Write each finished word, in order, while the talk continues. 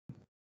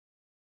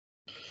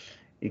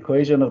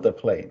equation of the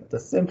plane. The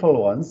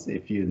simple ones,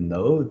 if you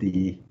know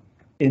the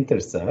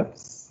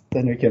intercepts,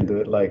 then we can do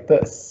it like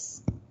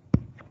this.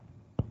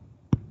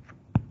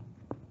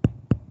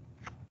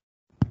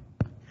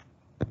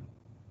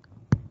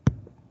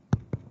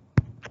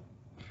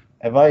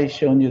 Have I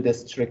shown you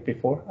this trick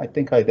before? I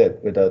think I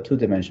did with a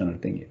two-dimensional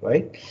thingy,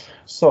 right?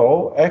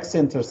 So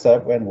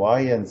x-intercept when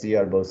y and z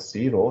are both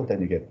 0,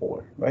 then you get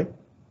 4, right?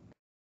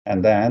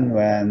 And then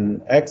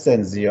when x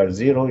and z are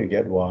 0, you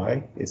get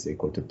y is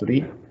equal to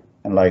 3,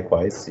 and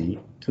likewise c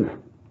 2.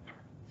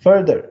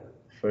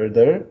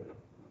 Further,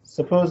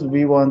 suppose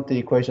we want the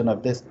equation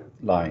of this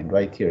line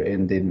right here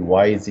in the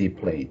yz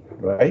plane,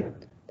 right?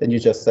 Then you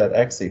just set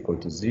x equal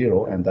to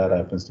 0, and that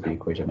happens to be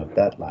equation of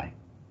that line.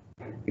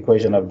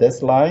 Equation of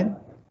this line,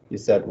 you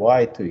set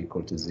y to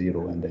equal to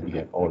 0, and then you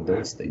get all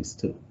those things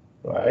too,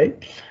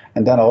 right?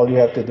 And then all you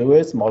have to do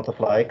is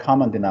multiply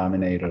common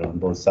denominator on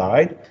both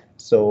sides.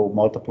 So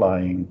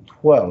multiplying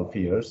 12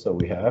 here, so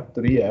we have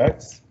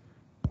 3x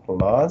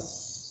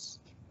plus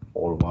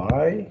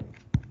 4y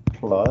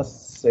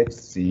plus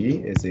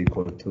 6z is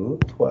equal to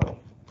 12.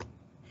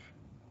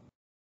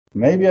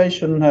 Maybe I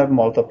shouldn't have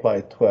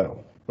multiplied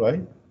 12,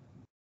 right?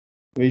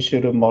 We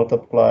should have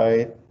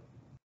multiplied,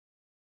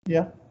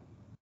 yeah,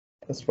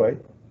 that's right.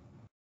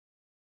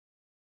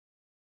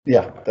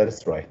 Yeah, that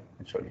is right,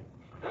 actually.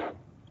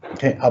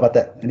 Okay, how about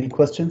that? Any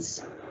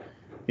questions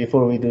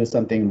before we do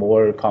something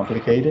more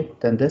complicated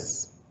than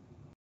this?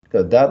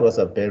 Because that was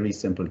a very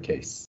simple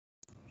case.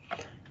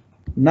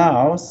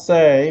 Now,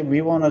 say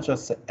we want to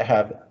just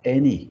have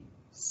any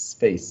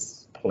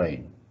space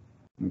plane,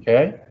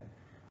 okay?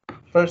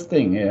 First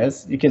thing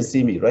is, you can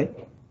see me, right?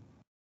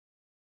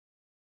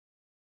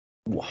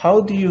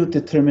 How do you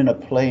determine a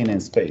plane in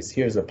space?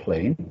 Here's a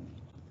plane.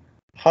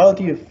 How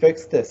do you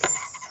fix this?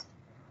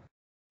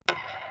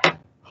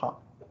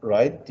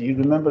 Right? Do you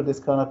remember this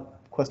kind of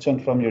question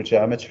from your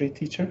geometry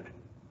teacher?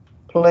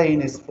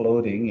 Plane is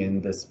floating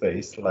in the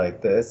space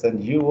like this,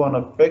 and you want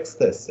to fix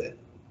this.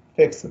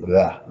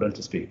 Learn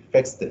to speak.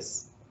 Fix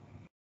this.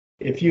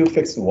 If you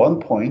fix 1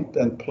 point,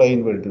 then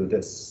plane will do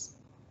this,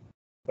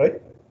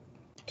 right?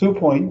 2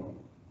 point,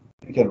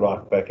 you can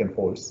rock back and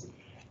forth.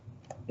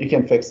 You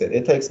can fix it.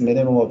 It takes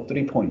minimum of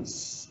 3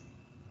 points,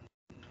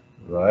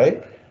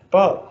 right?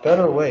 But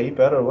better way,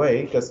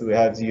 because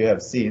you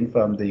have seen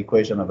from the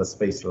equation of a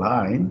space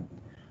line,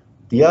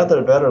 the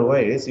other better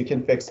way is you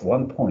can fix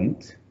 1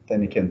 point,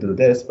 then you can do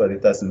this, but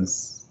it doesn't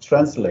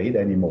translate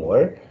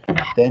anymore.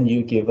 Then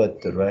you give a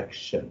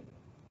direction.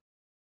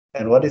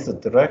 And what is the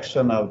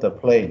direction of the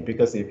plane?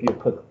 Because if you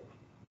put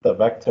the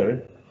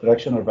vector,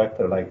 directional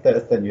vector like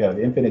this, then you have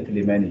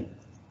infinitely many.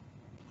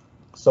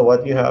 So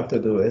what you have to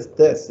do is,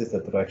 this is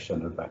a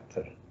directional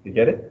vector. You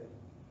get it?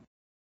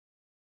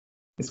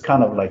 It's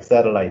kind of like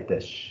satellite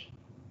dish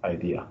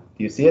idea.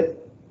 Do you see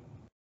it?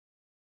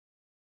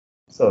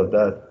 So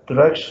the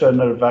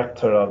directional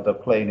vector of the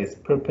plane is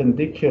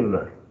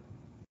perpendicular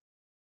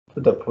to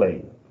the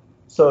plane.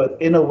 So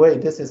in a way,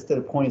 this is the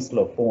point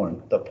slope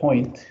form, the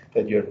point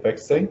that you're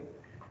fixing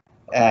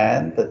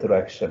and the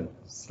direction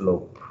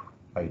slope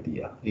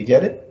idea. You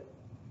get it?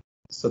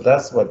 So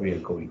that's what we are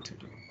going to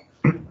do.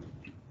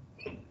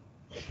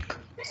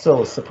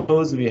 So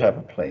suppose we have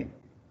a plane.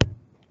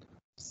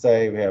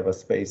 Say we have a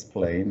space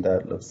plane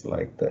that looks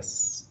like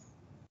this.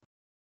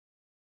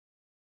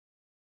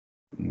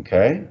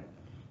 Okay,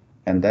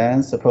 and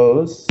then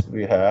suppose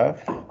we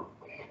have,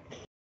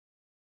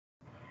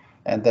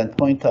 and then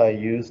point I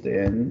used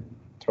in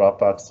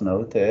Dropbox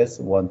note is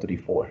 1, 3,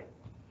 4.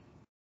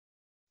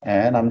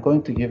 And I'm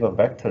going to give a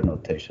vector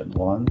notation,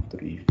 1,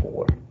 3,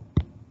 4.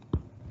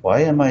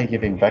 Why am I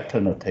giving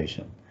vector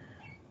notation?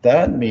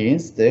 That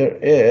means there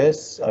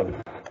is a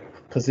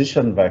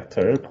position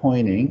vector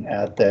pointing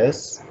at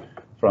this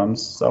from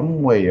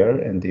somewhere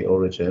in the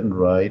origin,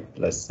 right?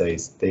 Let's say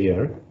it's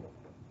there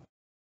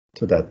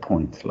to that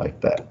point like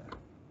that.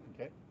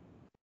 Okay.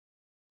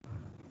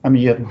 I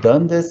mean, you have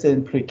done this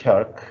in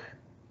pre-calc.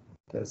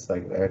 That's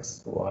like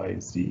x, y,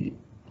 z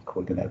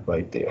coordinate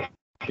right there.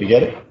 You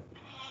get it?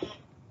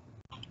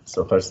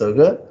 So far, so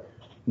good.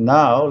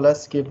 Now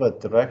let's give a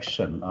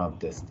direction of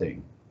this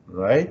thing,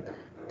 right?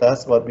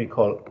 That's what we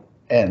call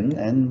n,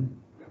 and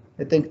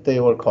I think they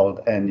were called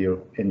n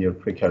in your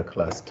pre-calc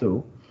class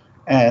too.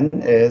 N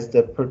is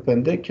the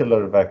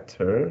perpendicular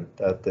vector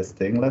that this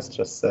thing, let's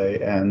just say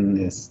n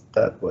is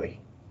that way.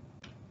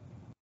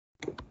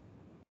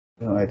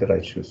 Why did I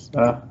choose?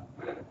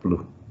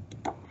 Blue.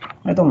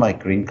 I don't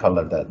like green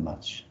color that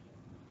much.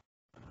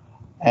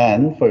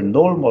 And for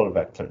normal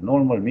vector,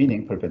 normal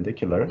meaning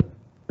perpendicular,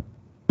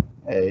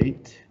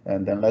 8,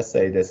 and then let's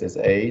say this is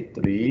 8,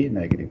 3,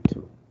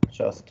 -2,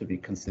 just to be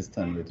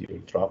consistent with your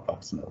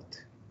Dropbox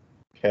note.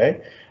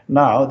 Okay,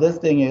 now this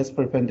thing is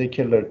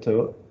perpendicular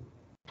to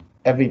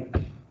every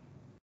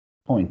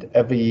point,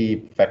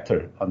 every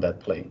vector on that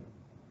plane.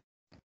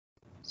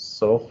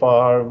 So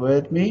far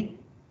with me?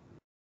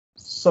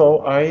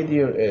 So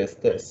idea is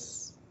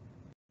this.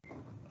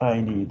 I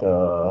need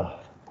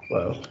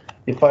well,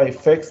 if I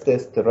fix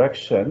this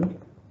direction,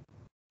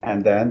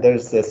 And then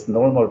there's this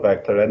normal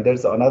vector, and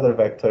there's another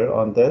vector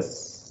on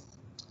this.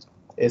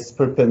 It's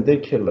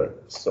perpendicular.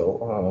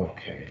 So,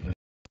 okay, let's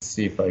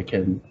see if I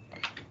can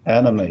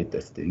animate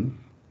this thing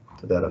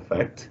to that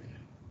effect.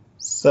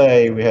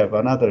 Say we have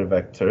another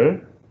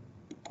vector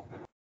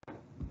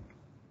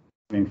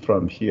coming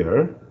from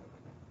here,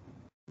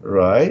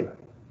 right?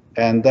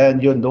 And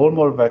then your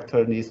normal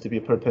vector needs to be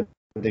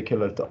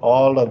perpendicular to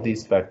all of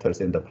these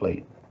vectors in the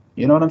plane.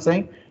 You know what I'm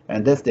saying?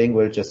 And this thing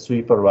will just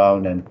sweep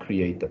around and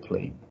create the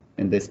plane.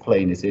 And this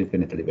plane is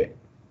infinitely big.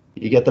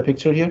 You get the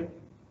picture here?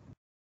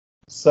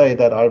 Say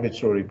that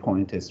arbitrary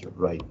point is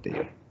right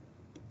there.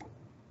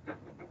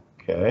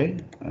 Okay,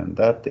 and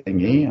that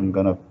thingy, I'm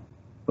gonna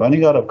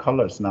running out of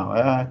colors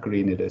now.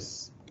 Green it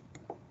is.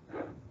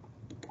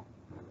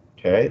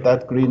 Okay,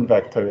 that green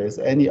vector is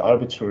any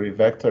arbitrary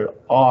vector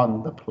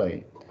on the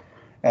plane.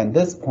 And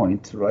this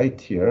point right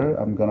here,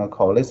 I'm gonna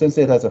call it, since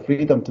it has a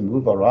freedom to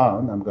move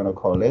around, I'm gonna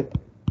call it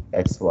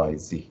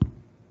XYZ.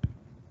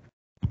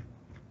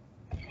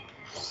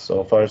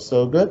 So far,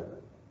 so good.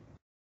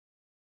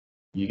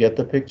 You get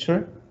the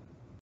picture?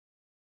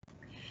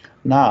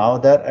 Now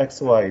that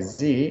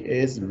XYZ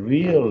is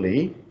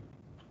really,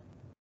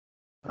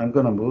 I'm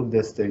gonna move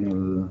this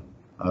thing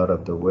out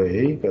of the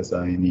way because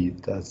I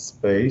need that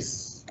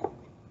space.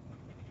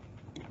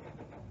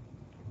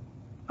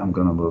 I'm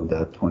gonna move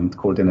that point,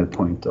 coordinate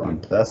point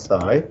on that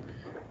side.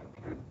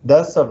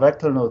 That's a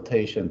vector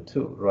notation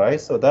too, right?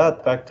 So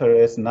that vector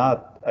is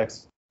not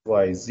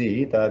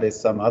XYZ, that is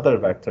some other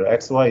vector.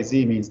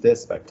 XYZ means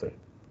this vector.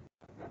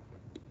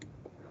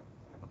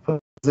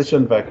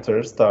 Position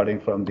vector starting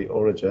from the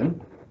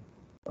origin.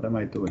 What am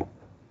I doing?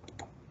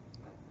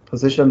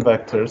 Position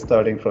vector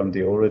starting from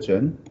the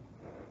origin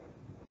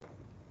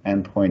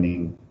and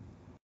pointing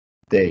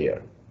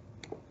there.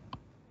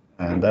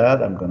 And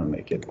that I'm going to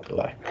make it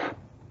black.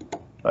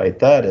 Right,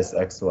 that is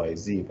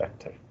XYZ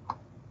vector.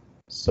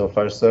 So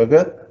far, so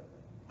good.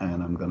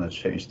 And I'm going to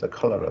change the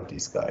color of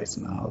these guys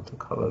now to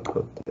color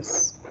code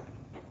this.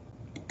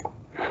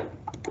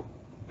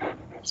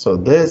 So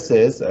this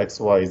is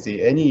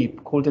XYZ. Any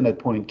coordinate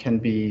point can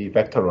be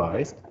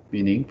vectorized,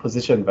 meaning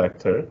position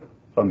vector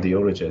from the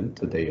origin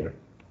to there.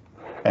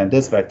 And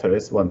this vector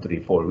is 1, 3,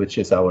 4, which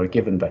is our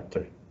given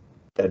vector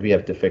that we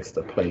have to fix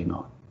the plane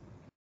on.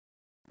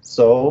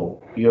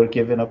 So you're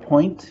given a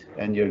point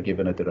and you're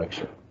given a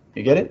direction.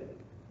 You get it?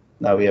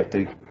 Now we have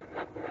to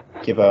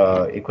give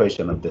an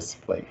equation of this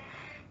plane.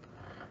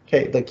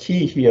 Okay, the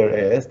key here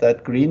is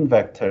that green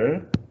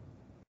vector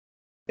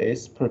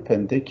is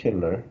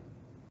perpendicular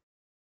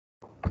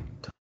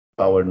to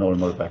our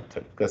normal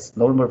vector, because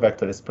normal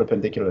vector is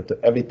perpendicular to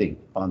everything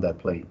on that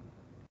plane.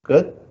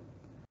 Good?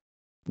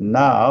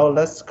 Now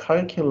let's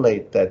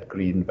calculate that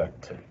green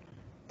vector.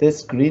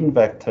 This green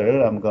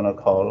vector I'm gonna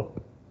call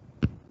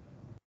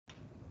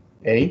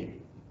A.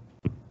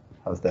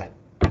 How's that?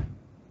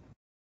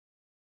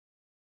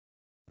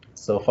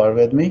 So far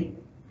with me?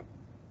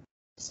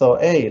 So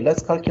A,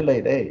 let's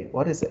calculate A.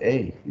 What is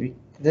A?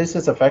 This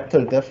is a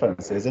vector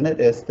difference, isn't it?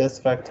 Is this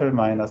vector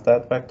minus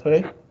that vector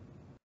A?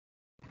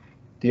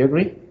 Do you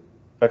agree?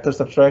 Vector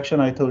subtraction,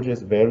 I told you,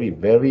 is very,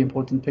 very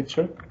important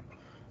picture.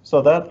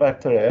 So that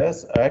vector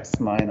is x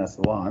minus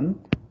 1,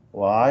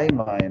 y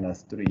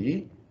minus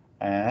 3,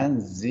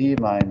 and z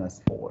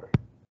minus 4.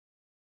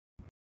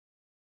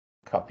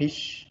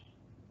 Capiche?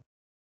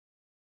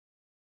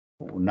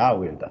 Now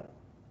we're done.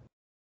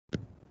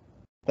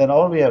 Then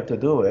all we have to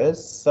do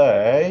is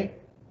say,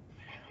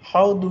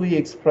 how do we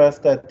express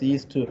that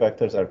these two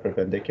vectors are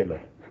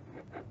perpendicular?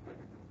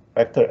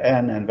 Vector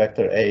n and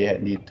vector a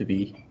need to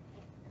be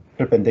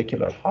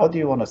perpendicular. How do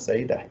you want to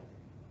say that?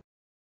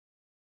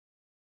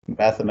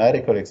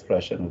 Mathematical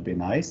expression would be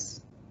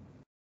nice.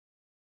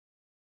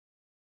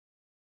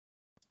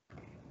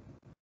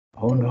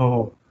 Oh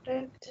no.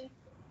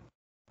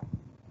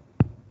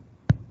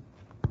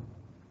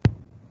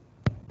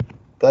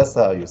 That's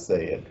how you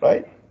say it,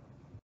 right?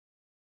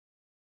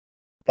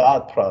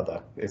 Dot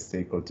product is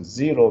equal to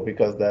 0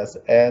 because that's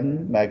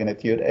n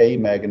magnitude a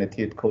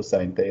magnitude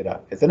cosine theta,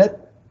 isn't it?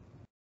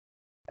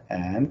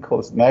 And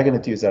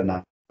magnitudes are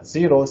not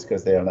zeros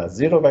because they are not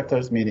zero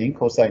vectors, meaning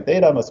cosine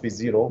theta must be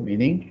 0,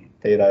 meaning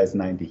theta is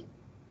 90.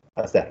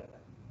 How's that?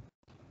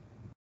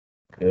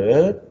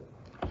 Good.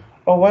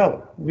 Oh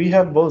well, we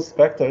have both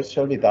vectors.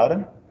 Shall we dot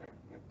them?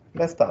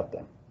 Let's dot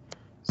them.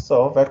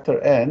 So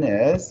vector n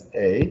is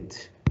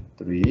 8,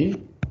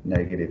 3,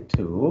 negative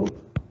 2,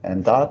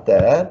 and dot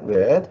that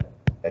with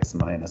x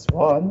minus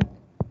 1,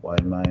 y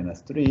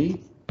minus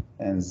 3,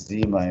 and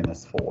z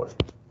minus 4.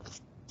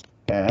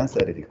 And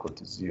set it equal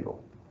to 0.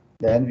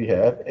 Then we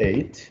have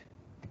 8,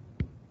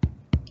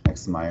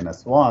 x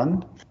minus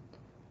 1,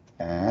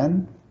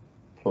 and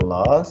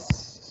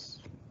plus,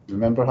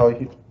 remember how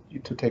you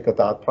to take a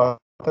dot product,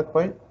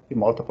 right? You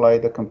multiply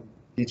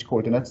each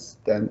coordinates,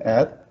 then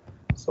add.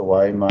 So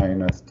y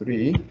minus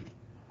 3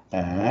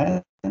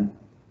 and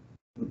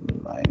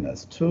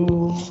minus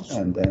 2,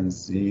 and then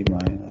z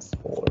minus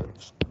 4.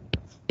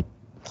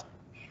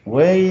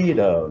 Wait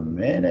a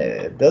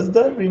minute. Does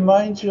that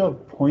remind you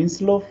of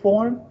Poinslow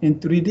form in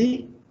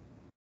 3D?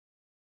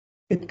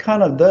 It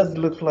kind of does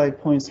look like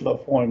points law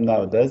form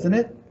now, doesn't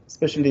it?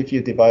 Especially if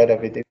you divide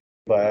everything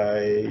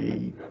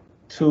by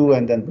 2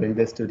 and then bring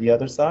this to the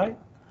other side.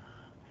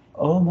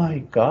 Oh my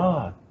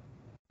God,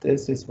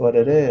 this is what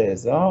it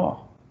is.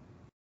 Oh.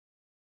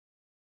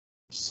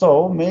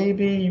 So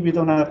maybe we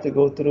don't have to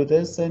go through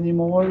this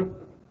anymore.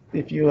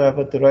 If you have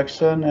a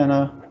direction and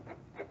a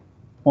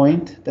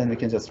point, then we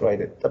can just write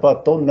it.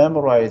 But don't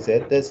memorize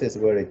it. This is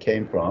where it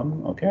came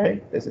from,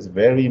 okay? This is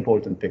very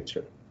important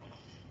picture.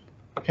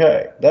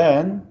 Okay,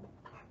 then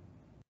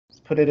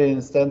let's put it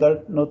in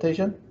standard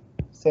notation,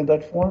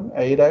 standard form,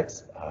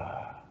 8x.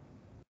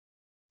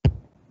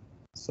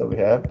 So we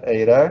have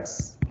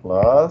 8x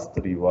plus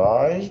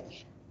 3y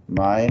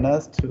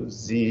minus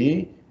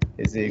 2z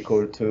is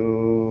equal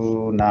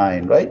to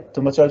 9, right?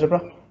 Too much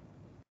algebra?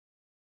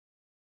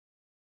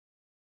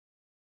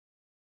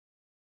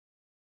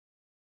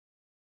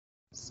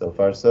 So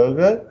far, so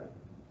good.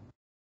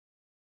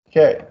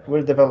 Okay,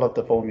 we'll develop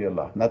the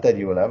formula. Not that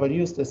you will ever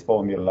use this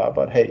formula,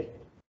 but hey,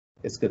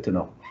 it's good to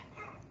know.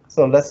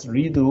 So let's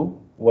redo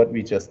what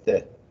we just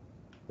did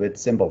with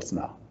symbols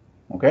now,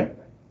 okay?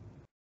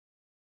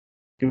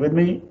 You with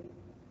me?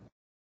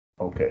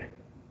 Okay.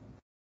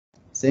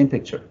 Same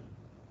picture.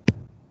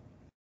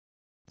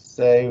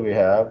 Say we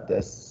have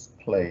this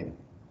plane.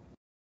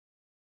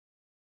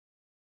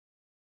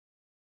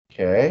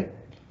 Okay,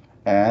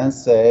 and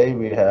say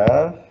we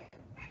have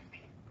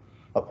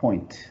a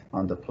point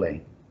on the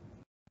plane.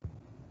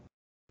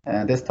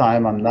 And this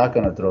time I'm not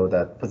going to draw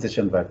that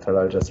position vector.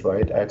 I'll just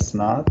write x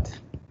naught,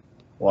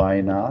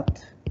 y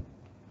naught,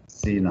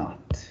 z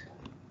naught.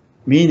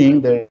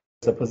 Meaning there's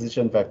a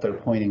position vector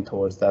pointing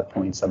towards that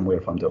point somewhere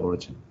from the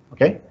origin.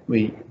 Okay,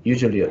 we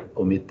usually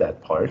omit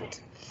that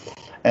part.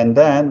 And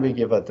then we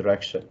give a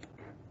direction.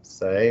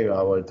 Say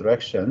our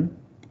direction,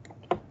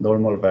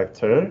 normal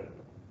vector,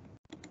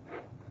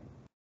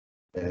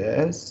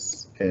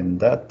 is in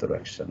that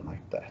direction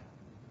like that.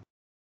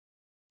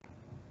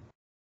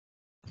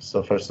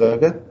 So first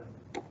circuit,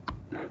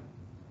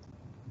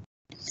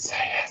 say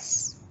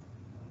yes.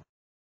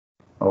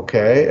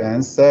 Okay,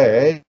 and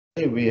say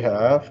we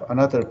have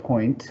another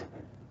point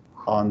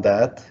on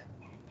that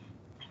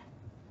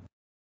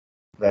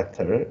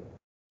vector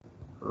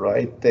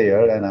right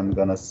there, and I'm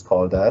gonna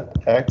call that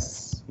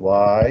x,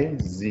 y,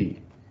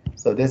 z.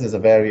 So this is a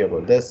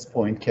variable. This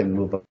point can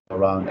move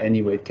around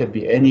anywhere. It could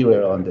be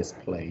anywhere on this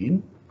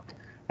plane.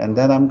 And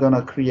then I'm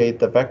gonna create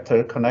the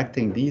vector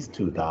connecting these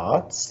two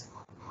dots.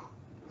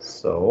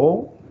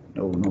 So,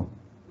 no.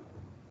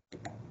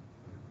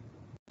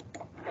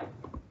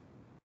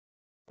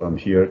 From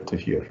here to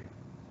here.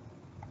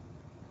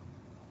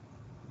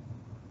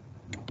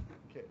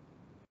 Okay.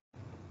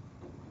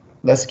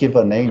 Let's give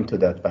a name to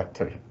that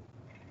vector.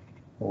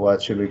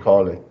 What should we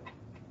call it?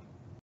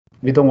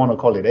 We don't want to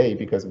call it A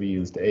because we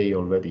used A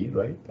already,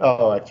 right?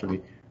 Oh,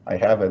 actually, I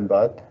haven't,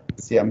 but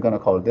see, I'm going to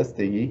call this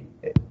thingy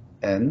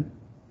N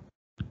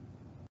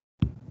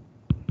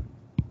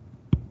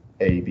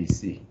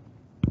ABC.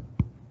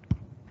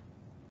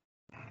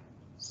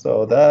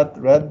 So that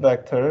red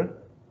vector,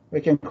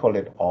 we can call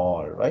it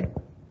R, right?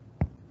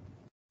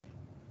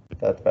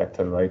 That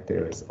vector right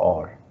there is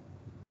R.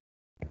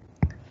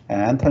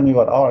 And tell me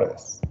what R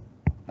is.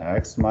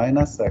 X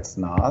minus X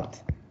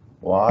naught,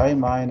 Y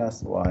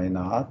minus Y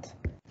naught,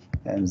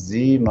 and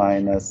Z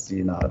minus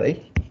Z naught, eh?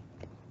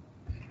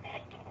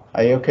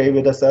 Are you okay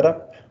with the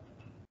setup?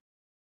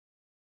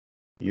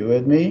 You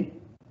with me?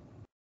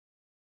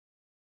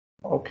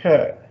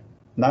 Okay,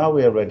 now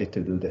we are ready to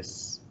do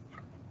this.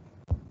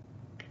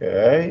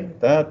 Okay,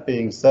 that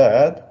being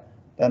said,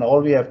 then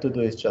all we have to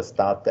do is just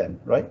start them,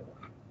 right?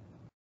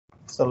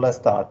 So let's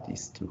start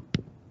these two.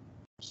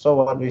 So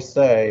what we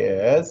say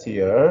is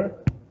here,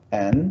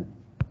 N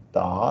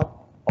dot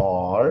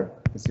R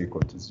is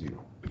equal to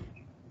 0.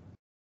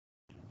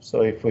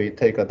 So if we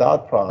take a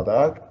dot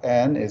product,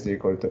 N is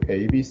equal to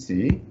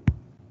ABC,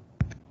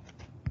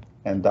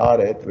 and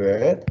dot it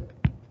with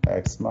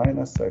X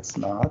minus X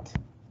naught,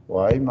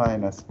 Y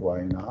minus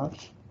Y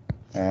naught,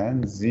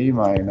 and Z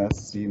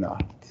minus Z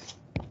naught,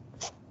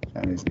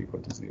 and is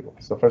equal to 0.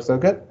 So first so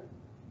good.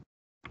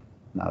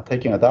 Now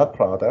taking a dot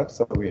product,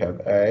 so we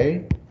have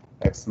A,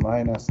 X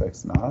minus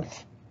X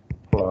naught,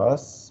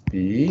 plus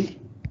B,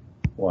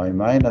 Y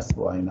minus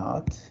Y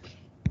naught,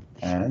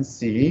 and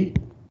C,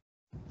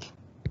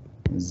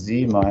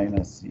 Z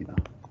minus Z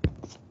naught.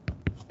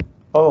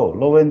 Oh,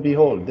 lo and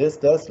behold, this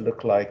does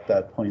look like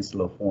that Points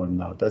law form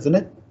now, doesn't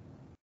it?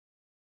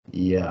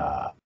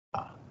 Yeah.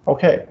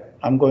 Okay,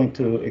 I'm going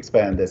to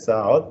expand this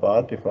out,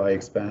 but before I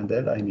expand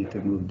it, I need to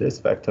move this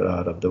vector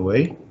out of the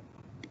way.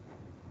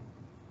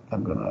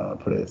 I'm gonna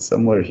put it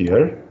somewhere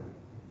here.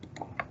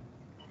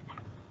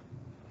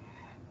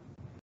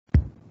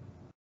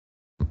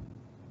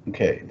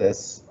 Okay,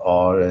 this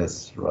R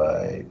is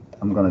right.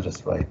 I'm gonna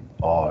just write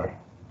R.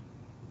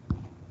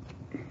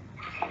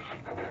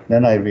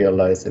 Then I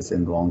realize it's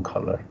in wrong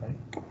color,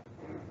 right?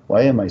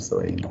 Why am I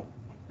so anal?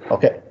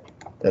 Okay,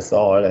 that's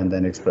R, and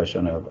then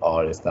expression of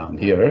R is down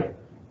here.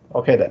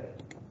 Okay then.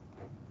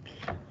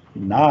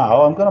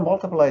 Now I'm gonna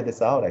multiply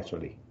this out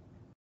actually.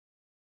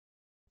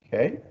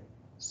 Okay,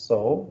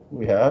 so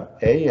we have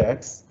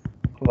ax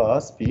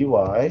plus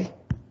by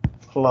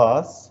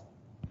plus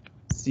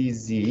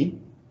cz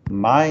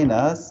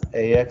minus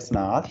ax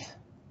naught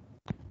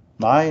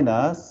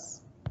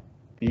minus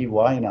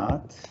by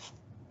naught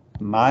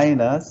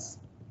minus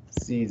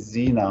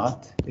cz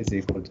naught is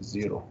equal to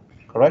 0,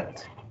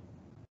 correct?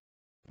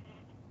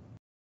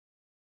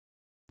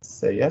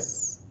 Say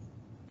yes.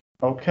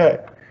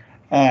 Okay,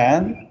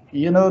 and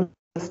you notice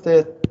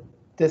that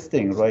this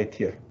thing right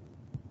here,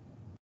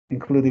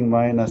 including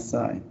minus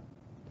sign,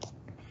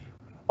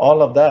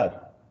 all of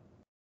that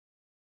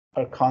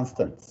are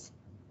constants,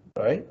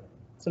 right?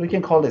 So we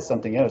can call it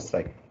something else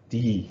like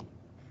d.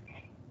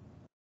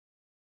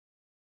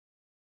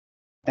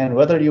 And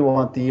whether you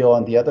want d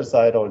on the other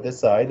side or this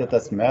side, it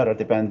doesn't matter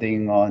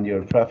depending on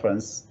your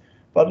preference.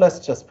 But let's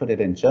just put it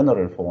in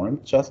general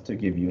form just to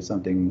give you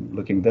something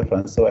looking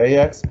different. So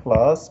ax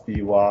plus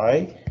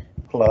by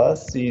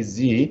plus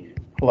cz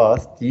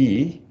plus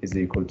d is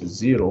equal to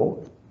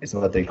 0 is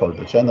what they call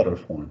the general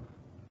form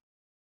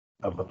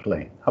of a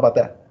plane. How about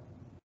that?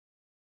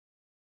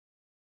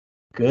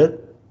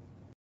 Good?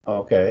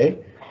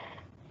 Okay.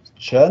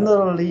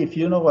 Generally, if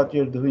you know what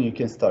you're doing, you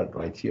can start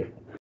right here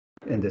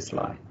in this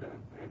line.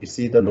 You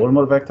see the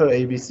normal vector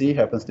ABC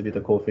happens to be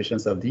the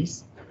coefficients of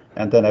these,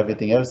 and then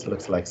everything else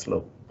looks like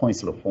point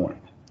slope form.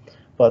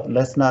 But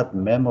let's not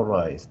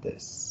memorize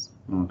this,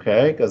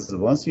 okay? Because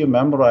once you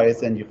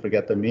memorize and you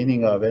forget the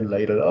meaning of it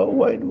later, oh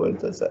wait,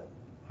 what is that?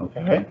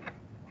 Okay?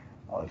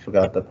 Oh, I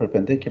forgot the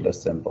perpendicular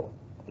symbol,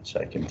 which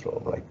I can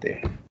draw right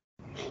there.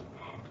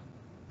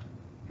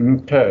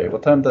 Okay,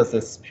 what time does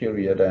this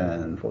period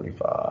end?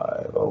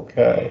 45.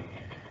 Okay.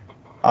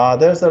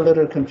 There's a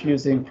little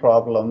confusing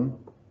problem,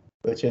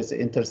 which is the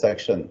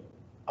intersection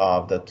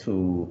of the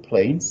two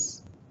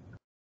planes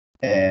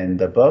in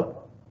the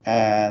book,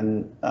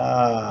 and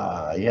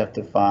you have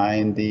to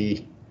find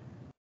the,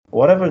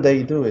 whatever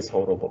they do is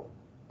horrible.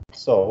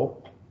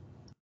 So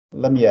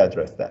let me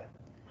address that.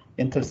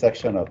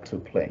 Intersection of two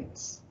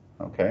planes,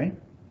 okay?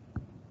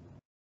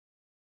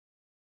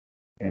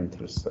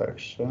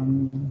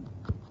 Intersection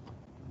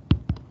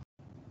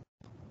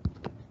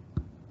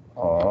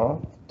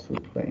of two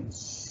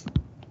planes.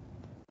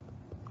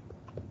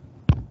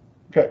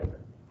 Okay.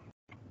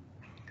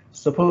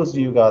 Suppose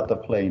you got the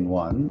plane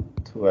 1,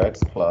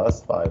 2x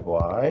plus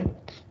 5y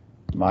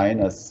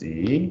minus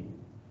c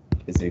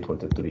is equal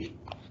to 3.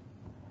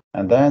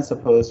 And then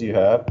suppose you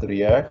have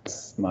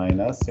 3x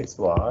minus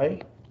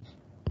 6y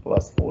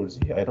plus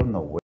 4z. I don't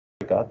know where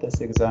I got this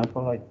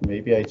example.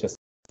 Maybe I just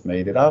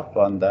made it up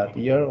on that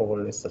year,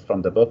 or it's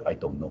from the book. I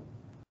don't know.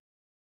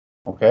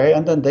 Okay,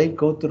 and then they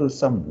go through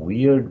some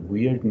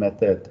weird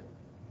method.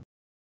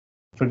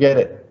 Forget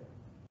it.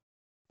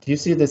 Do you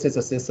see this is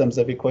a systems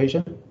of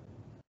equation?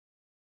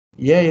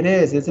 Yeah, it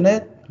is, isn't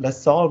it? Let's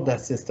solve that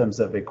systems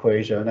of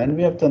equation, and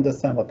we have to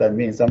understand what that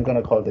means. I'm going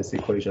to call this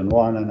equation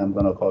 1, and I'm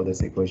going to call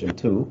this equation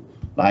 2.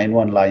 Line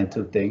 1, line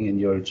 2 thing in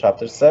your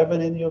chapter 7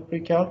 in your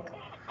pre-calc.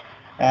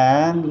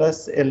 And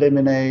let's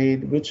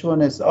eliminate, which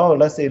one is, oh,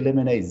 let's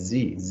eliminate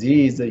z.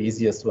 Z is the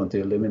easiest one to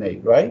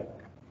eliminate, right?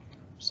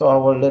 So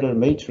our little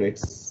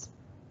matrix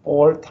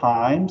 4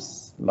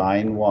 times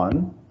line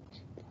 1,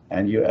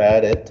 and you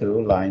add it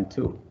to line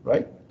 2,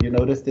 right? You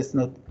notice this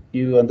note,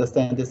 you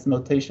understand this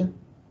notation?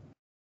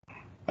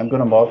 I'm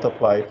going to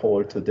multiply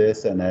 4 to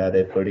this and add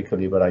it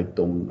vertically, but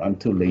I'm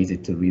too lazy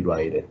to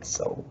rewrite it.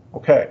 So,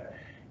 okay.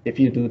 If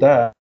you do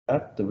that,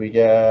 do we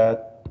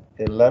get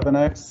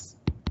 11x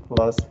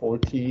plus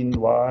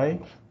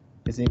 14y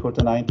is equal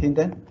to 19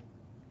 then?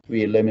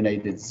 We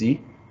eliminated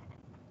z.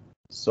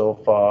 So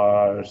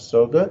far,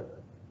 so good.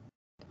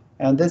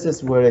 And this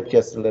is where it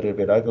gets a little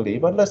bit ugly,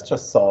 but let's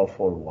just solve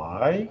for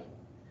y.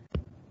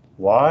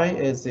 Y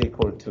is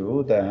equal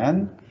to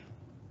then,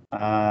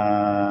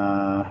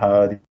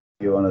 how do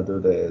you want to do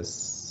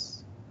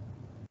this?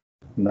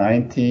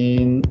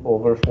 19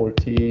 over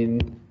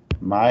 14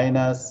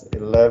 minus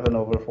 11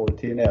 over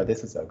 14. Yeah,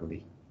 this is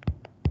ugly.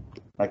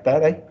 Like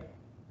that, eh?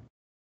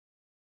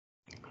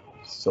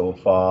 So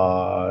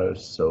far,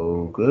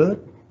 so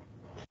good.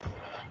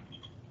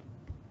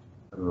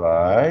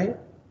 Right.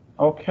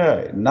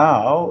 Okay,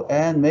 now,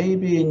 and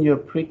maybe in your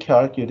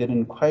pre-calc you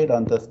didn't quite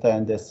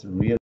understand this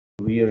weird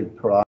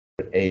parameter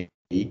A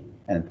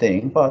and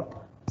thing, but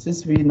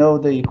since we know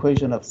the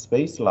equation of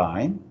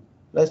spaceline,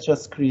 let's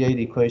just create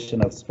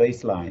equation of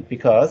spaceline,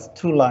 because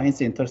two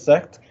lines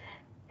intersect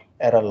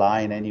at a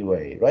line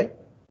anyway, right?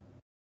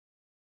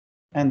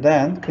 And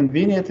then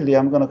conveniently,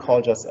 I'm going to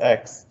call just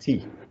x,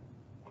 t.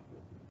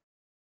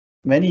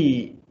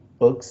 Many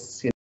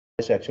books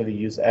actually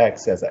use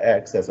x as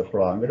a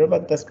parameter,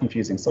 but that's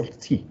confusing. So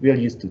t, we are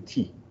used to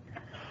t.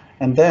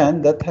 And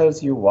then that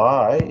tells you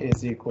y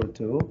is equal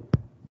to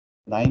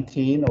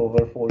 19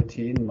 over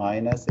 14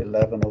 minus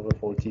 11 over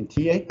 14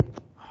 ta.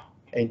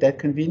 Ain't that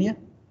convenient?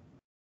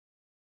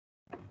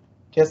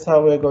 Guess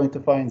how we're going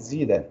to find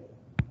z then?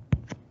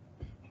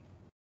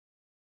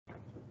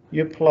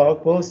 You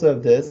plug both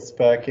of this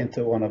back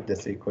into one of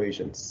these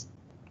equations.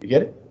 You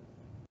get it?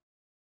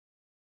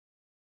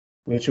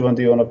 Which one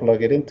do you want to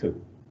plug it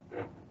into?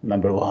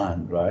 Number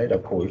 1, right?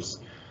 Of course.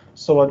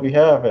 So what we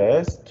have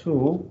is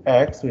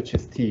 2x, which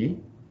is t,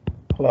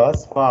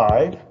 plus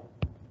 5,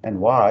 and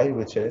y,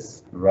 which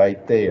is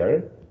right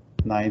there,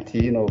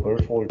 19 over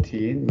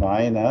 14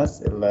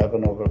 minus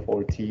 11 over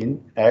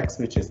 14, x,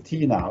 which is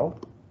t now,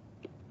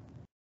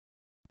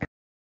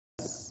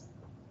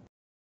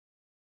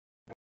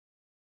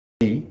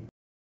 t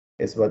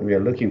is what we are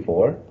looking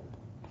for,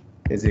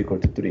 is equal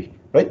to 3,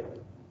 right?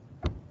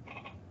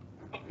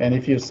 And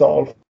if you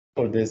solve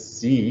for this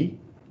z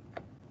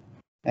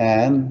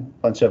and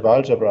bunch of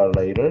algebra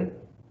later,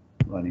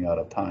 running out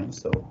of time,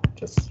 so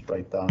just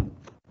write down.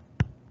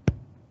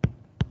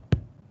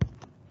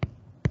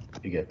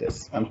 You get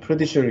this. I'm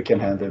pretty sure you can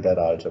handle that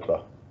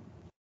algebra.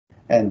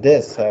 And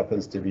this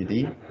happens to be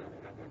the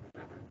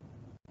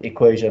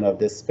equation of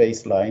this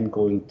space line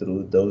going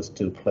through those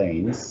two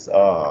planes.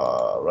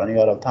 Running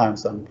out of time,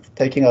 so I'm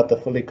taking out the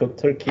fully cooked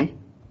turkey.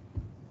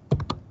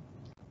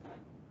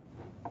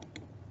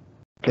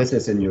 This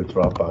is in your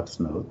Dropbox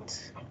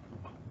note.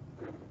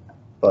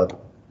 But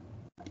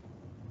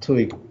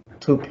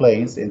two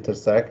planes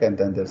intersect, and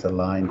then there's a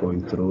line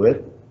going through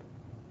it.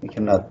 You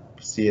cannot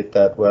see it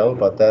that well,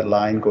 but that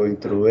line going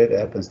through it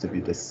happens to be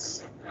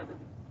this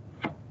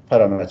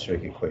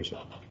parametric equation.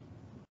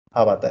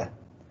 How about that?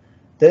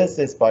 This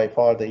is by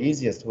far the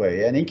easiest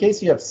way. And in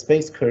case you have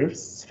space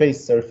curves,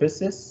 space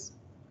surfaces,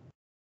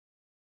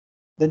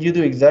 then you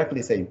do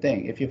exactly the same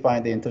thing. If you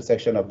find the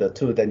intersection of the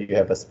two, then you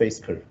have a space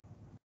curve.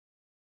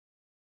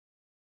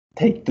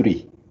 Take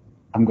 3.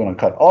 I'm going to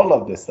cut all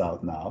of this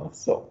out now.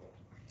 So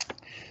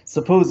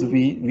suppose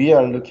we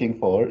are looking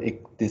for a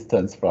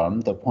distance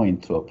from the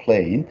point to a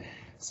plane.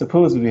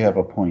 Suppose we have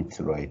a point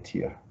right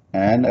here,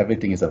 and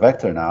everything is a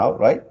vector now,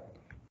 right?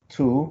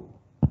 2,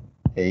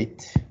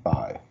 8,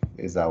 5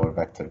 is our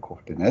vector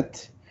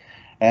coordinate.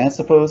 And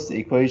suppose the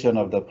equation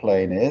of the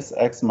plane is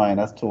x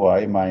minus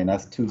 2y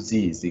minus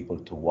 2z is equal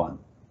to 1.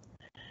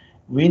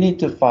 We need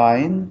to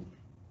find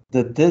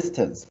the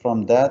distance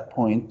from that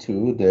point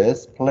to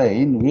this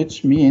plane,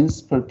 which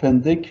means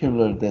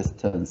perpendicular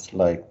distance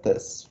like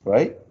this,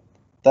 right?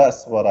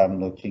 That's what I'm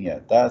looking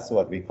at. That's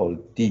what we call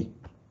D.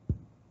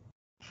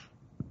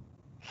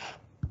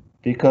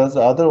 Because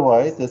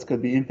otherwise, this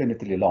could be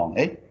infinitely long,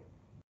 eh?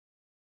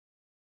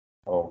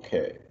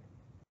 Okay.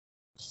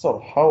 So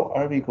how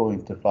are we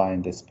going to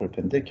find this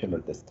perpendicular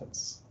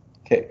distance?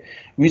 Okay,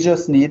 we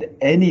just need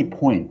any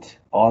point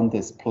on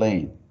this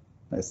plane.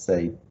 Let's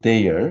say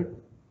there.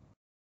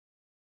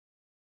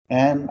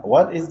 And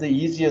what is the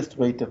easiest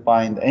way to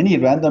find any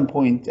random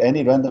point,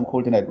 any random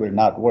coordinate will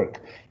not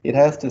work. It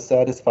has to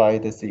satisfy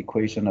this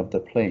equation of the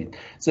plane.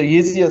 So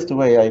easiest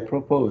way I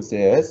propose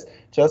is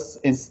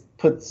just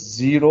put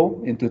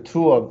 0 into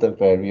 2 of the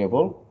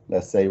variable,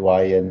 let's say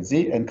y and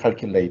z, and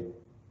calculate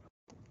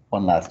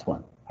one last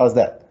one. How's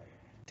that?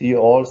 Do you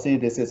all see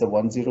this is a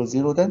 1, 0,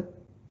 0 then?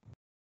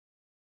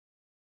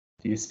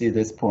 Do you see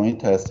this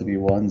point has to be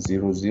 1,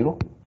 0, 0?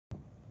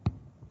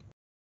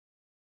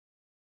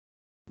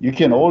 You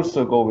can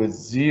also go with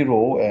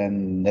 0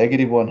 and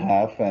negative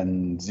 1/2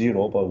 and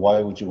 0, but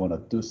why would you want to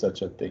do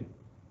such a thing?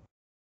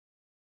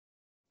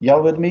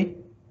 Y'all with me?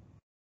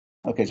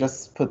 Okay,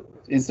 just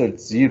insert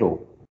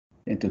 0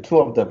 into 2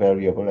 of the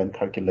variable and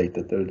calculate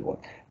the third one.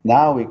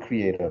 Now we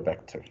create a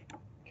vector,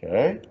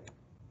 okay?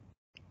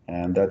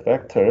 And that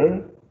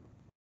vector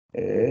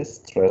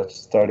is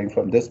starting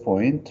from this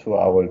point to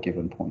our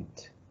given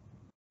point.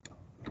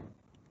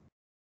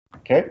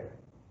 Okay,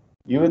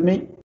 you with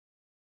me?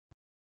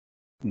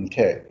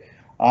 Okay,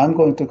 I'm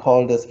going to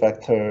call this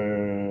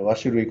vector, what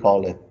should we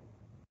call it?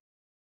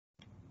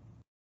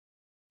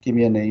 Give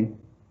me a name.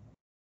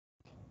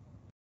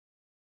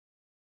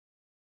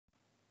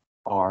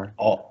 R.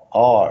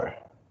 R.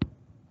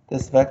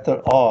 This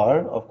vector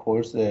R, of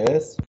course,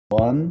 is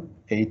 1,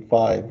 8,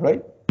 5,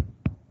 right?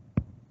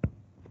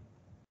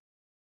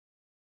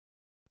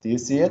 Do you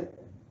see it?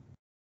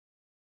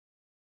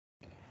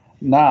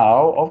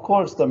 Now, of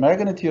course, the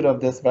magnitude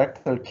of this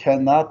vector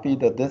cannot be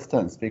the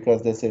distance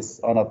because this is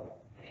on a,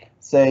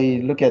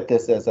 say, look at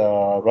this as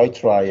a right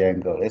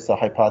triangle. It's a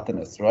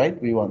hypotenuse,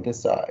 right? We want this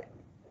side.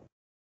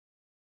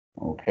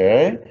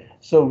 Okay,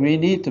 so we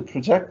need to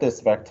project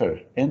this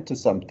vector into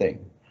something.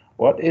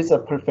 What is a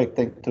perfect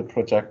thing to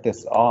project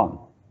this on?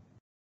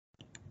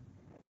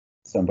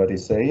 Somebody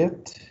say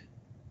it.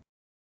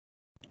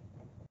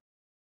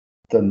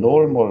 The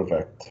normal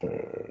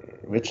vector,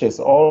 which is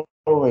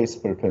always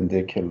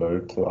perpendicular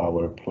to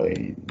our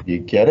plane. You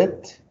get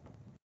it?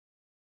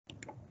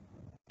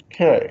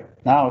 Okay,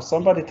 now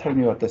somebody tell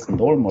me what this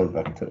normal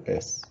vector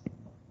is.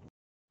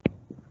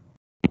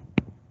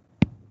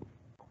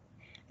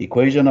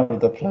 Equation of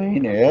the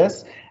plane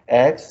is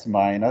x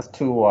minus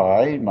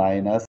 2y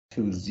minus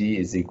 2z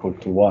is equal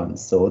to 1.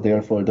 So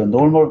therefore, the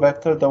normal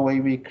vector, the way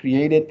we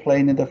created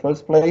plane in the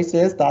first place,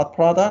 is dot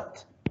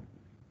product.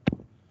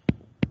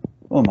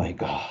 Oh my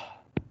God.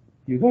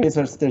 You guys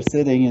are still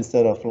sitting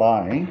instead of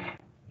flying.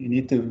 You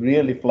need to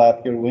really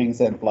flap your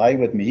wings and fly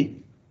with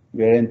me.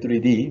 We're in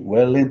 3D,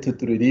 well into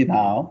 3D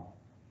now.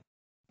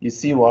 You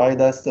see why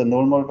that's the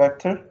normal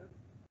vector?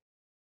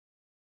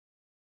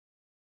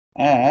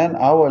 And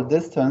our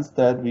distance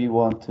that we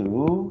want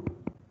to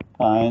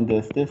find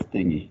is this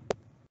thingy.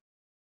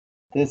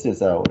 This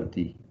is our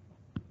D.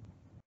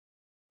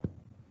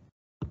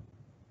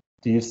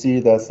 Do you see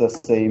that's the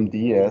same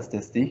D as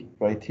this D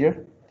right here?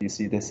 Do you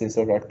see this is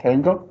a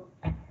rectangle?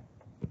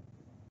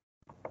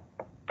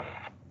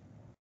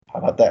 How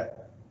about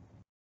that?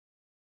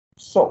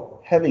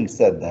 So, having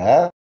said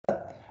that,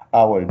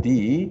 our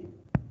D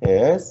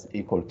is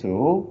equal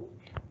to,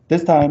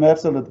 this time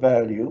absolute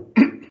value,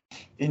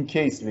 in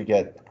case we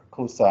get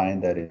cosine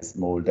that is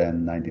more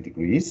than 90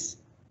 degrees.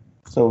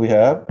 So we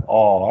have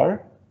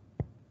R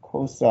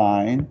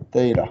cosine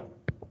theta,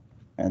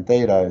 and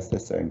theta is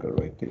this angle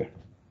right there.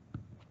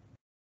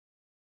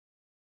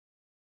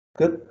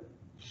 Good.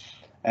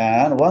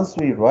 And once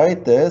we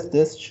write this,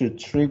 this should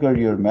trigger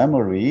your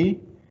memory.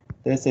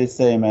 This is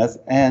same as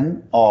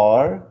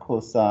nr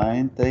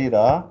cosine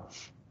theta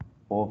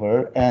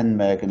over n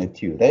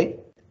magnitude, right?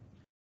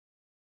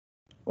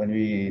 When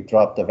we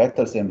drop the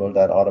vector symbol,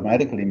 that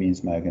automatically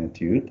means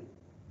magnitude.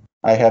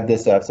 I have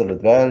this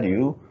absolute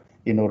value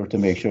in order to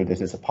make sure this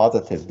is a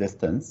positive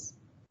distance,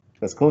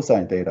 because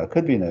cosine theta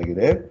could be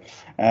negative.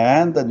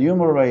 And the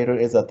numerator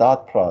is a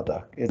dot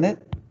product, isn't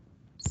it?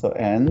 So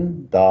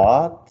n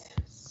dot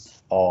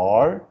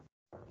r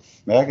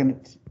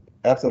magnitude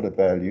absolute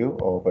value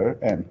over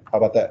n. How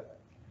about that?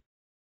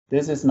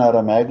 This is not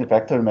a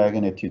vector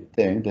magnitude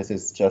thing. This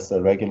is just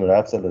a regular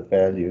absolute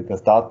value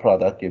because dot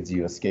product gives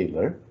you a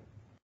scalar.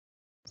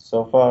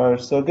 So far,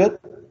 so good.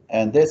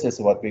 And this is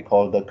what we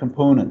call the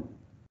component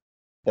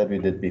that we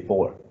did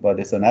before, but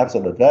it's an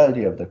absolute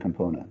value of the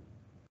component.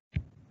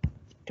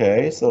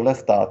 Okay, so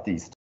let's dot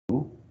these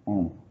two.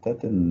 Oh, that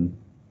didn't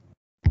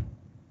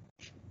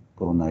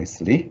go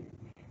nicely.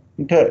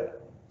 Okay,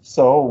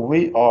 so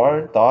we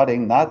are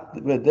dotting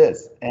not with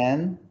this,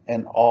 n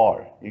and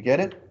r. You get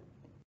it?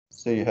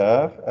 So you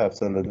have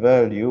absolute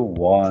value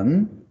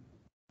 1,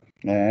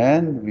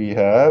 and we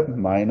have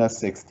minus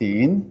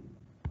 16,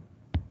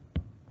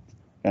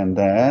 and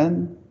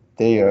then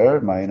there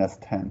minus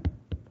 10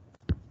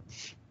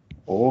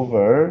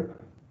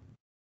 over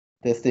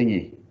this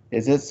thingy.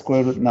 Is it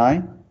square root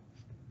 9?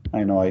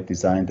 I know I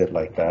designed it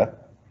like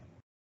that.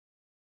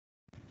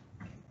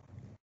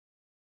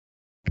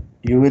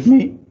 You with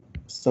me?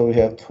 So we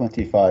have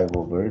 25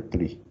 over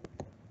 3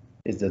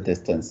 is the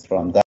distance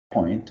from that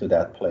point to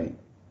that plane.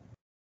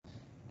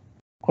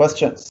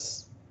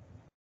 Questions?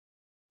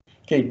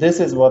 Okay, this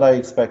is what I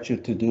expect you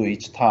to do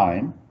each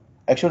time.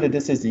 Actually,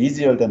 this is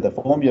easier than the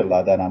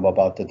formula that I'm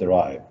about to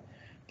derive.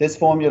 This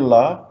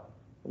formula,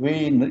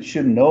 we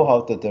should know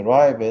how to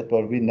derive it,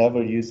 but we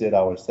never use it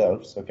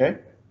ourselves, okay?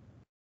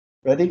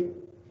 Ready?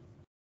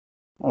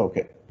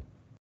 Okay.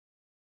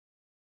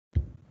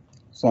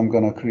 So I'm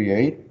going to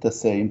create the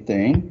same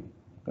thing.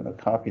 I'm going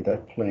to copy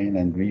that plane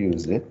and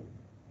reuse it.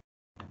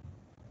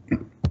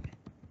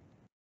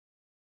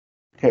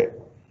 Okay.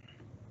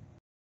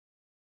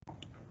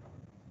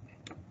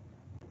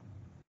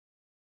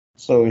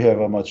 So we have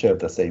a much of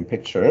the same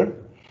picture.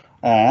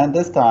 And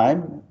this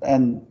time,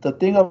 and the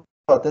thing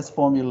about this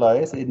formula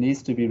is it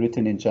needs to be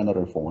written in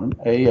general form.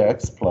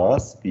 Ax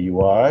plus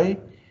by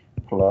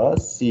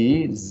plus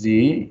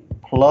cz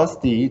plus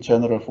d,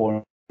 general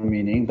form,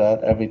 meaning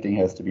that everything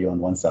has to be on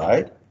one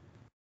side,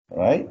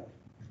 right?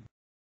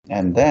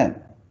 And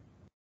then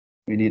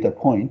we need a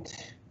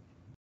point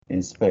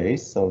in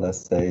space. So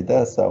let's say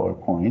that's our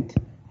point,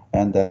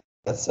 and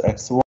that's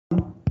x1,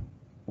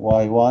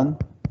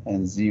 y1,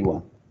 and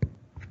z1.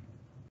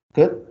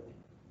 Good?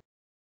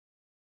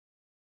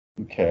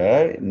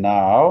 Okay,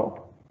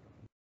 now,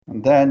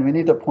 and then we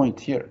need a point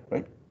here,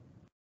 right?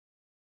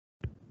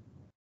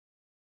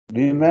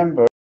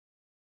 Remember,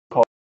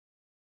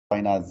 y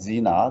naught,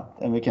 z naught,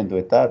 and we can do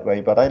it that way,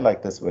 but I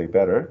like this way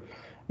better.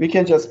 We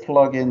can just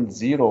plug in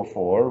 0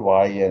 for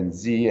y and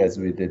z as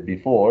we did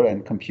before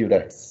and compute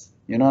x.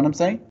 You know what I'm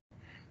saying?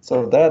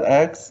 So that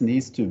x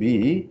needs to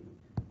be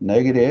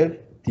negative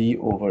d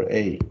over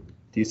a.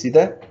 Do you see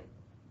that?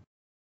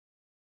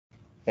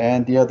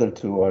 And the other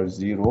two are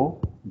 0,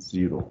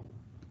 0.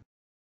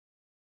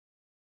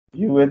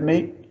 You with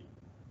me?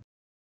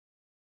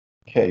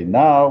 Okay,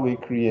 now we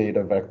create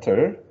a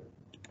vector.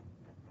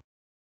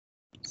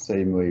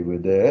 Same way we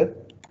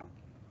did.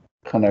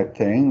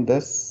 Connecting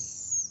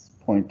this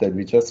point that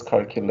we just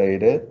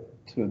calculated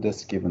to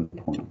this given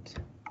point.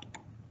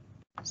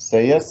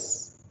 Say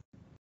yes.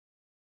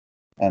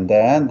 And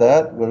then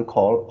that we'll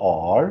call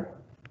R.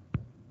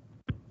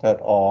 That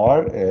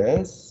R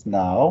is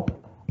now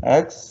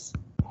x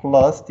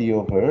plus d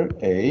over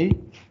a,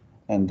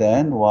 and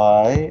then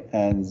y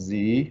and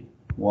z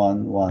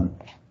 1, 1.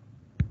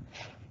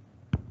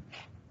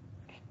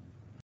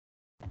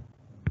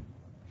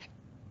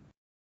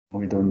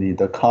 We don't need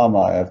a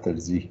comma after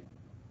z.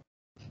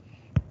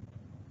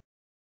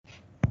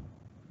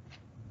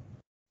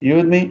 You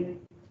with me?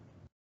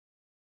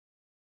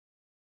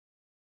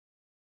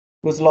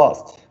 Who's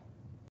lost?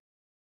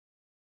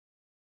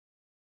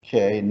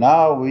 Okay,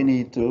 now we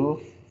need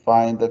to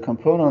find the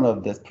component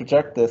of this,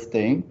 project this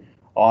thing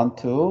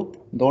onto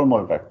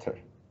normal vector.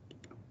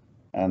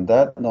 And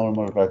that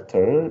normal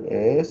vector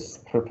is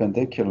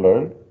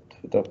perpendicular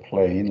to the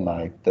plane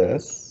like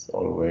this,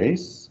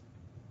 always.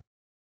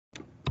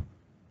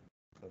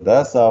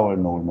 That's our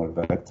normal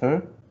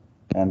vector.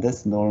 And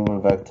this normal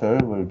vector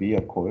will be,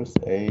 of course,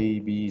 A,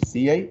 B,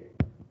 C, A.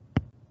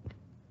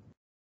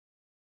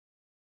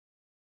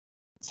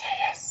 Say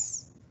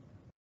yes.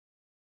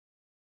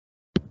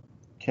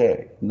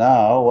 Okay,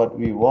 now what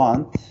we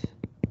want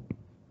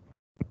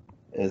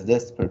is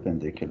this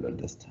perpendicular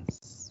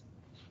distance.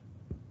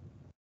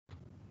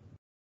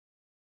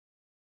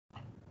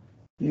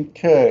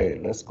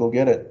 Okay, let's go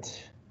get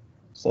it.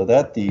 So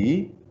that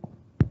D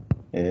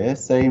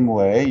is same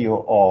way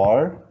you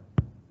are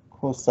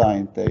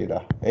cosine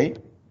theta, A,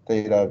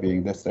 theta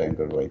being this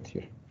angle right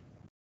here.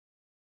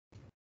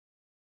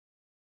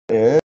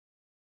 Is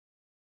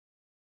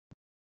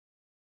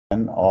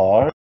n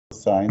r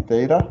cosine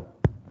theta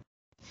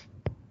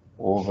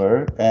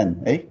over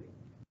n, A.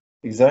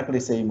 Exactly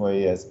same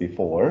way as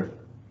before.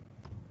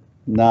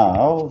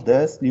 Now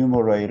this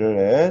numerator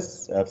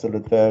is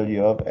absolute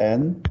value of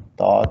n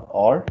dot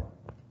r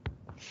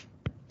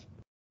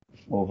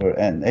over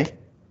n, A.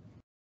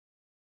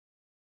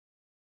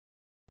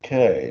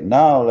 Okay,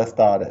 now let's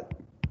start it.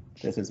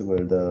 This is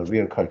where the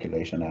real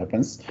calculation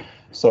happens.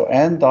 So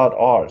n dot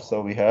r, so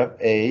we have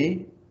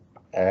a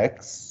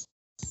x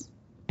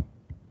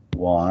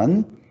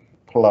 1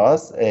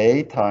 plus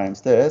a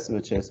times this,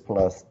 which is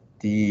plus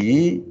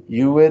d.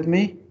 You with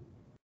me?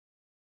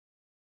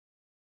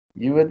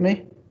 You with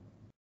me?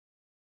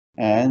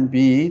 And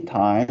b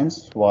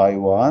times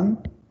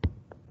y1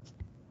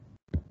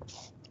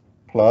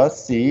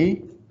 plus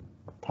c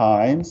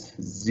times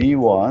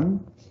z1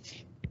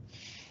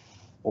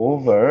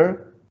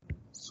 over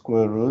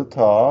square root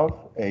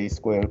of a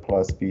squared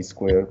plus b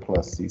squared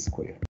plus c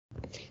squared.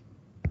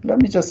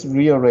 Let me just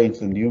rearrange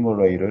the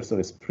numerator so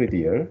it's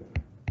prettier.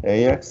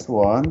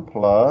 ax1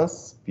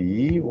 plus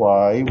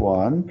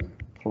by1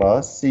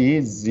 plus c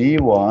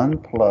z1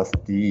 plus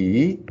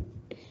d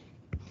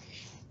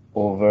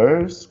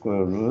over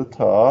square root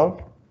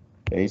of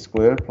a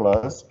squared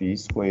plus b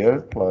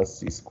squared plus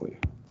c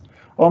squared.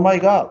 Oh my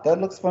God, that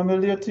looks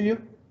familiar to you?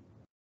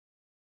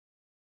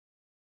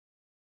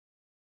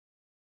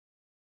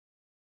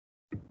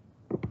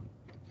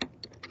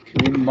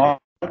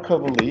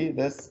 Remarkably,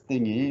 this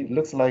thingy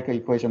looks like an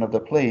equation of the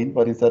plane,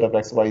 but instead of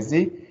x, y,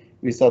 z,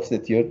 we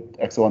substitute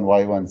x1,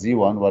 y1,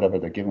 z1, whatever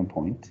the given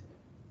point.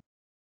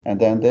 And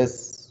then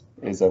this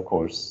is, of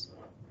course,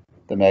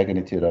 the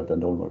magnitude of the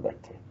normal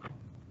vector.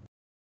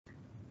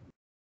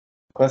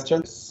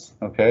 Questions?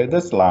 Okay,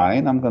 this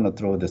line, I'm going to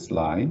draw this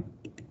line.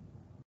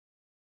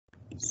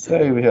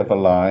 Say we have a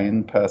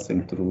line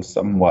passing through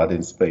somewhat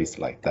in space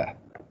like that.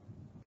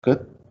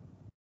 Good?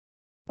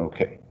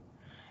 Okay.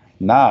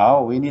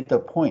 Now we need the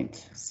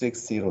point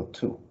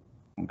 602.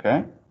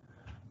 Okay?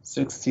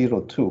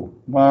 602.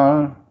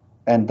 Well,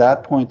 and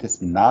that point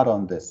is not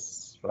on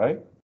this, right?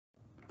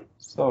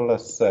 So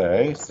let's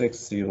say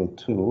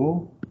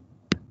 602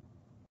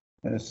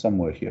 is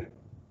somewhere here.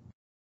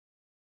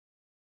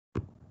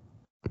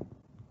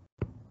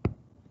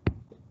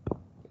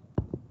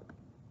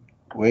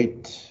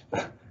 Wait,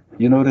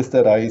 you notice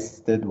that I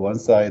did one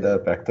side a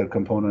vector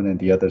component and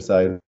the other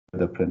side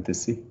the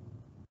parenthesis?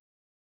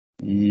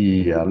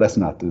 Yeah, let's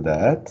not do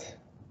that.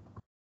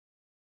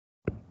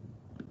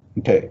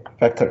 Okay,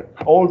 vector.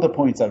 All the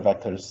points are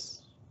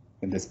vectors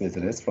in this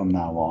business from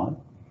now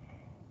on.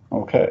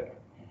 Okay,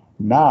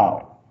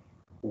 now,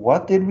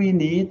 what did we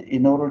need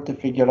in order to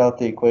figure out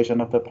the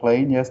equation of the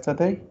plane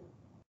yesterday?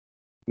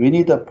 We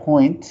need a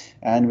point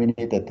and we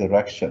need a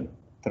direction.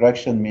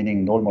 Direction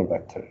meaning normal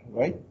vector,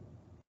 right?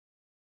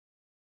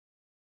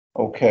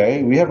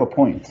 Okay, we have a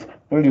point.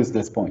 We'll use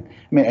this point.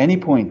 I mean, any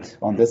point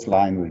on this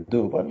line will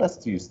do, but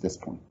let's use this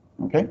point,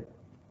 okay?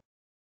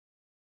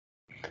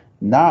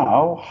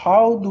 Now,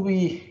 how do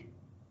we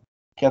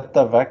get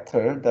the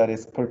vector that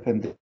is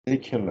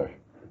perpendicular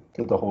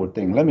to the whole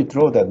thing? Let me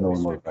draw that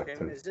normal Mr. Kim,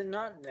 vector. is it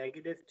not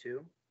 -2?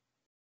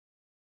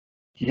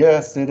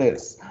 Yes, it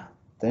is.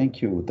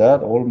 Thank you.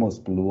 That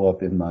almost blew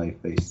up in my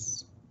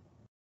face.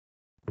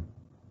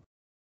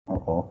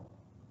 Uh-oh.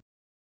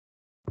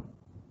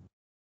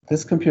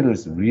 This computer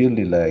is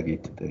really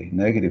laggy today,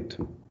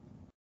 -2.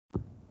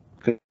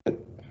 Good.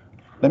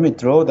 Let me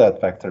draw that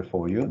vector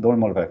for you,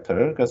 normal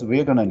vector, because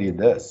we're going to need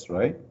this,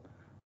 right?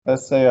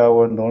 Let's say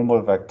our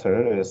normal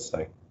vector is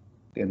like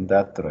in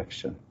that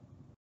direction,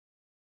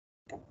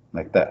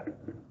 like that,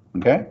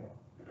 okay?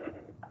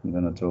 I'm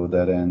going to draw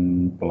that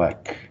in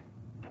black.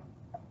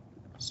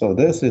 So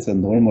this is a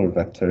normal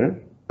vector,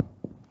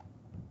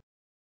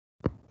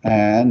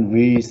 and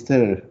we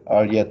still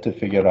are yet to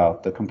figure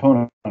out the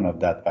component of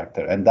that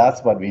vector, and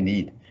that's what we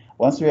need.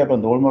 Once we have a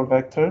normal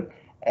vector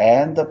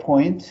and the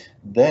point,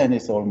 then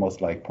it's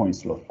almost like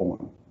points law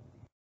form.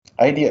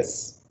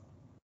 Ideas.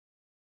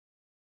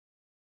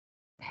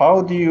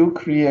 How do you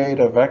create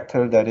a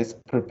vector that is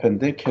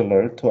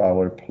perpendicular to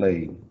our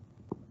plane?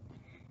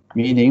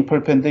 Meaning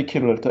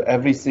perpendicular to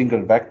every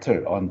single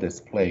vector on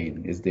this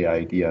plane is the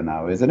idea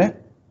now, isn't it?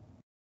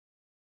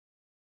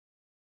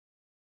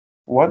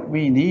 What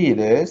we need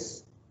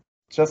is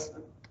just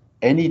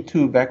any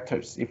two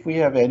vectors. If we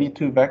have any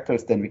two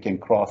vectors, then we can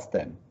cross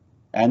them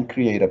and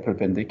create a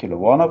perpendicular.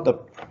 One of the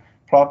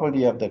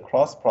property of the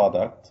cross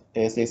product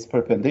is it's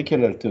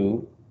perpendicular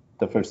to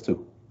the first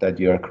two that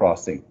you are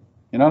crossing.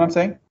 You know what I'm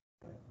saying?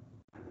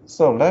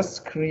 So let's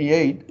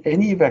create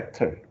any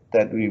vector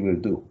that we will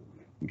do,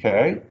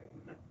 okay?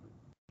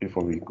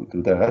 Before we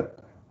do that,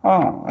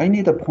 I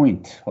need a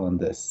point on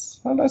this.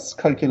 Well, let's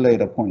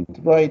calculate a point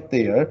right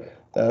there.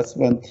 That's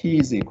when t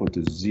is equal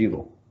to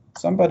 0.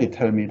 Somebody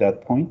tell me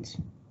that point.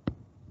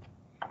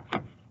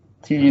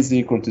 T is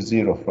equal to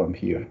 0 from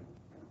here.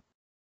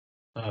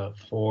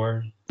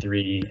 4,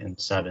 3, and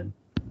 7.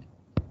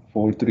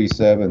 4, 3,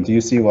 7. Do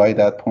you see why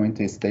that point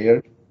is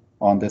there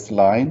on this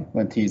line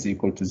when t is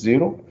equal to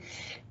 0?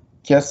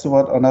 Guess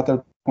what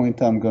another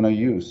point I'm going to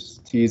use?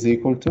 T is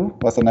equal to,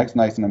 what's the next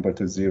nice number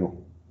to 0?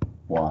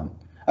 1.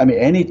 I mean,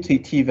 any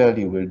t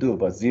value will do,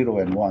 but 0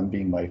 and 1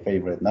 being my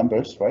favorite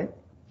numbers, right?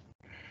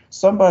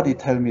 Somebody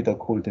tell me the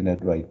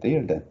coordinate right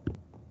there then.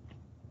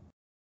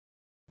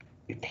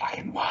 We plug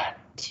in 1.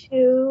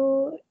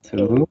 2,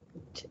 2,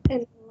 8,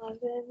 and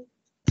 11.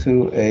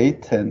 2,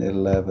 8, and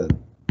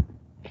 11.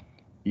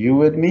 You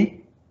with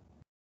me?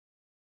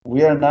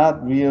 We are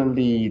not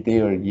really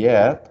there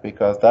yet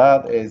because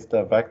that is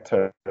the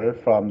vector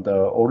from the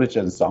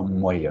origin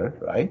somewhere,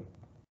 right?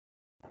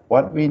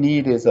 What we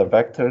need is a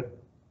vector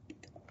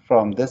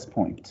from this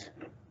point.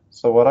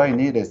 So what I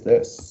need is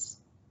this.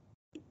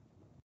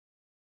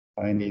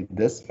 I need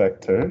this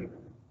vector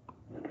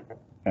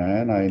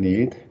and I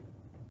need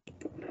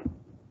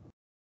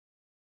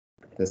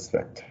this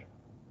vector.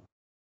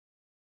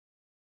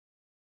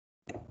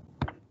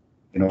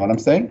 You know what I'm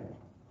saying?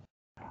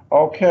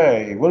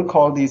 Okay, we'll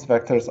call these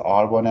vectors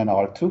R1 and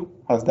R2.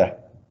 How's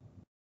that?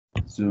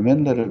 Zoom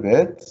in a little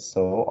bit.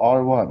 So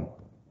R1.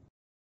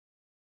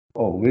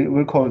 Oh,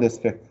 we'll call this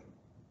vector.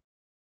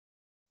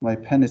 My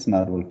pen is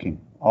not working.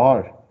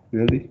 R,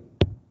 really?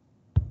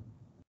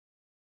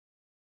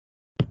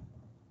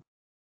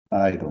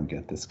 I don't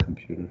get this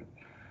computer.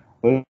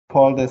 We'll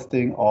call this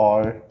thing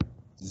R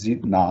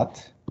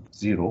not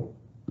 0.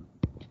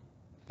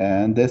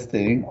 And this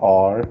thing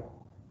R1.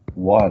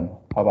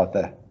 How about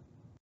that?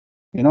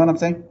 You know what I'm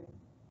saying?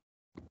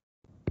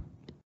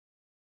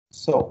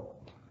 So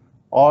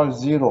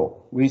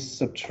R0, we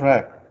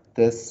subtract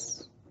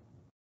this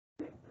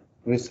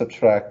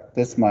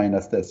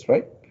minus this,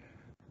 right?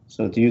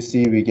 So do you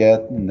see we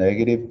get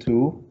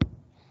 -2,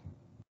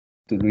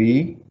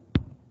 3,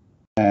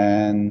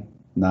 and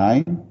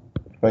 9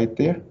 right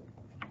there?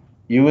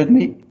 You with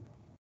me?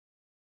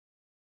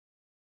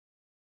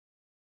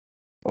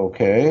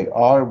 Okay,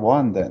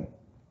 R1 then.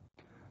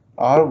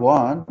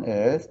 R1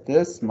 is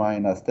this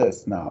minus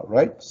this now,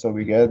 right? So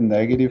we get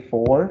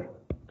 -4,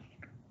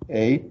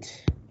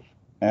 8,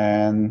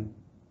 and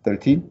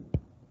 13.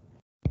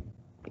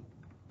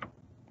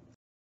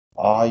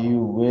 Are you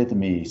with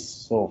me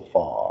so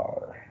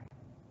far?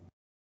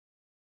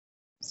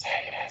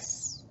 Say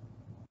yes.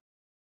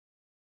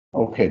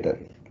 Okay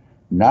then.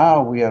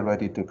 Now we are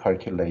ready to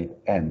calculate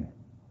n.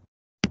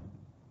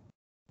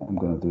 I'm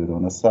going to do it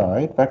on the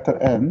side. Vector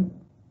n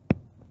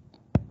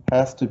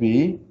has to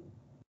be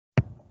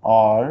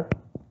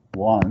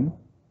R1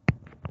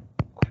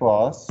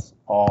 cross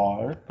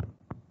R0.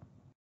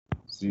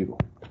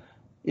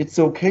 It's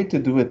okay to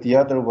do it the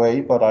other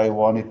way, but I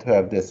wanted to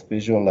have this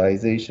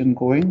visualization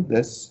going.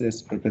 This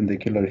is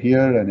perpendicular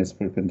here and it's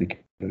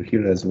perpendicular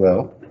here as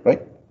well,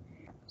 right?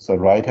 So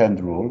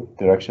right-hand rule,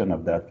 direction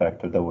of that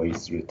vector, the way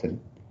it's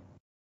written.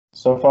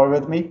 So far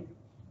with me?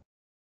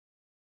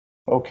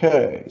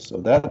 Okay, so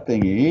that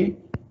thingy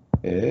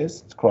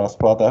is cross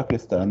product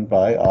is done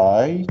by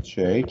I,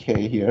 J,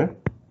 K here.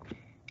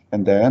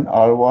 And then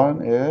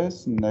R1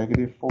 is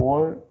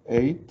 -4,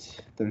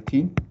 8,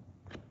 13.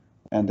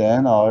 And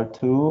then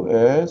R2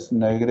 is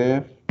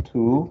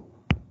 -2,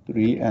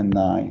 3, and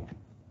 9.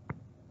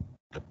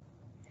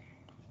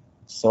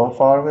 So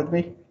far with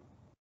me?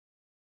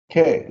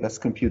 Okay, let's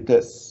compute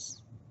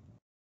this.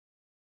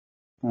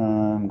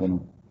 I'm going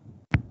to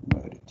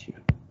write it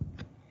here.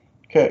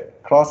 Okay,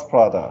 cross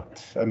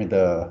product. I mean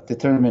the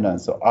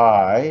determinant. So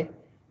I,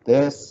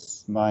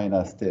 this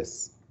minus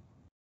this.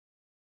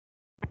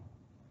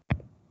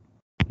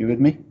 You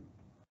with me?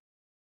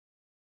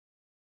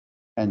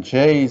 And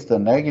J is the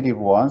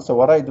 -1. So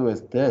what I do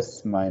is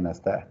this minus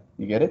that.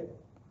 You get it?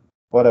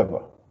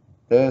 Whatever.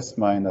 This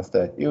minus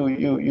that.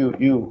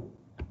 You.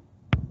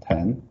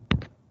 10.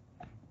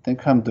 I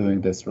think I'm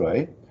doing this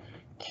right.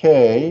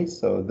 K,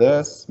 so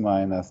this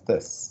minus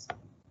this.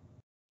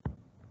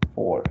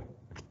 4.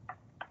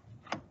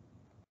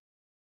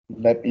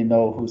 Let me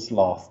know who's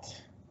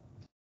lost.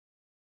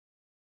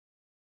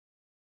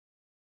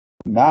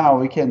 Now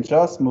we can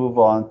just move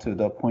on to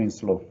the point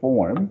slope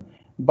form.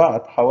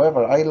 But,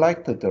 however, I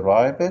like to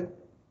derive it,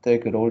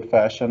 take it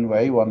old-fashioned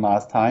way one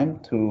last time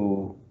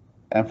to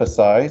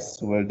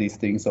emphasize where these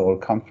things all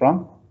come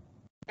from.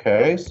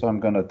 Okay, so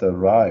I'm going to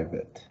derive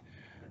it.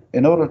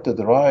 In order to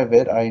derive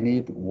it, I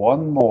need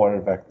one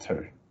more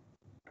vector.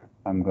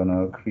 I'm going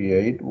to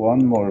create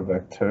one more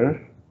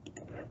vector.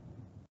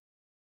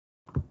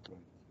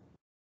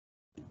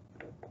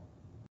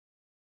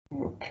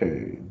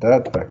 Okay,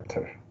 that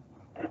vector.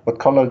 What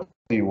color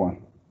do you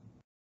want?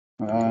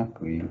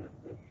 Green.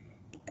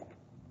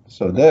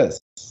 So this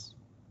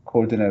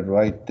coordinate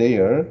right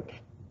there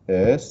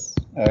is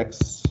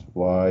x,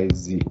 y,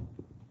 z.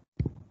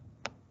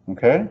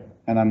 Okay,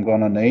 and I'm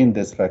going to name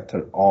this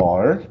vector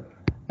r,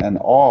 and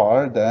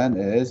r then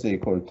is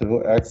equal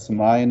to x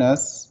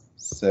minus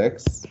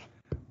 6,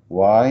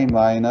 y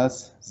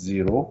minus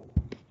 0,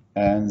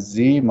 and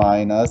z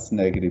minus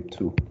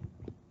 -2.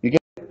 You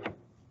get it?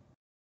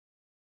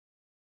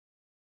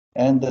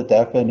 And the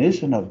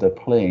definition of the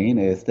plane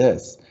is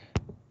this.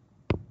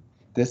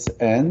 This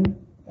n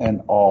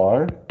and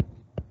r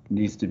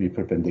needs to be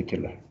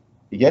perpendicular.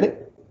 You get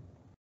it?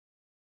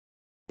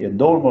 Your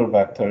normal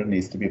vector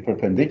needs to be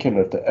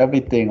perpendicular to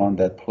everything on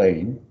that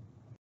plane.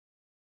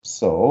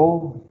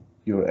 So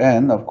your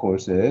n, of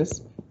course,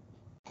 is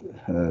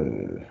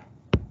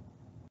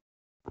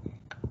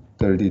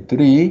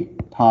 33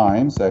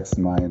 times x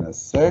minus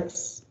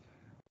 6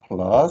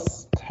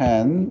 plus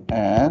 10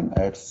 and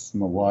x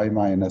y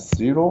minus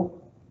 0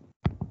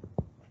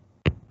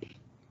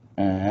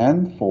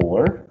 and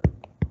 4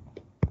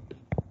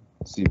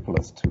 z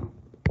plus 2.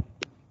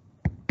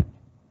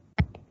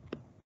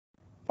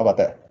 How about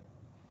that?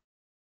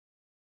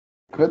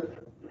 Good?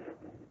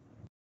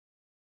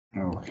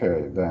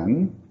 Okay,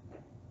 then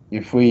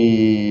if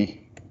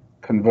we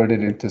convert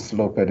it into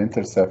slope and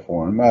intercept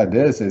form,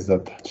 this is the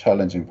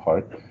challenging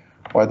part.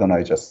 Why don't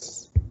I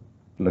just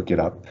look it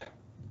up?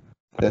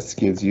 This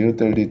gives you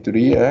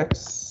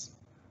 33x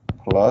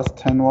plus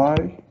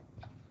 10y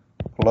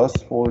plus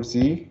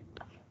 4z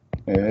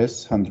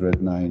is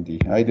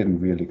 190. I didn't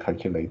really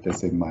calculate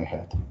this in my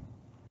head.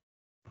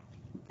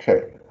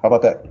 Okay, how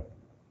about that?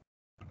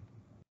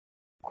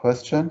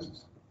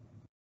 Questions?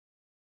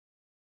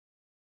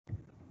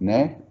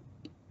 Nay?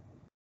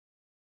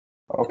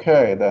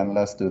 Okay, then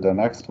let's do the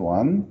next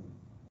one.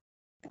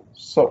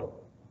 So,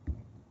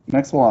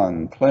 next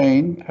one,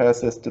 plane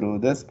passes through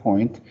this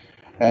point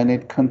and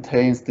it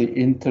contains the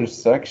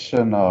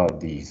intersection of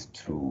these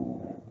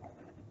two.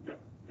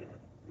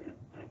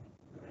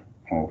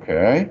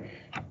 Okay,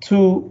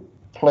 two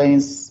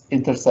planes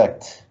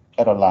intersect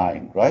at a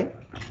line, right?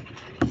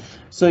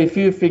 So if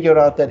you figure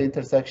out that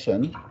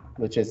intersection,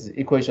 which is the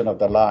equation of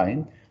the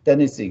line, then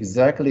it's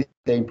exactly the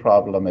same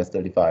problem as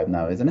 35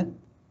 now, isn't it?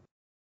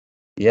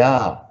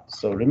 Yeah,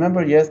 so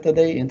remember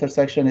yesterday,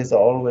 intersection is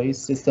always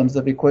systems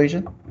of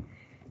equation.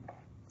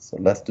 So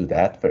let's do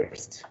that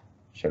first,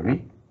 shall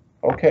we?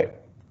 Okay.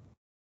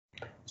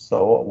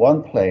 So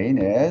one plane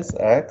is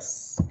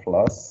x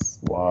plus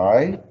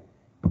y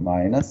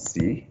minus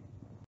c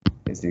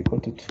is equal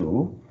to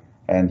 2.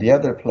 And the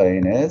other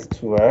plane is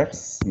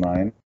 2x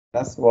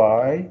minus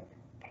y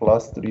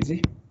plus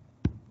 3z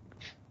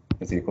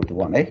is equal to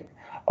 1, eh?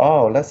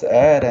 Oh, let's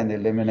add and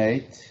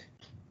eliminate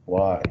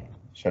y,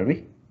 shall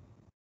we?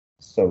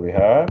 So we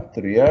have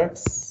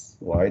 3x,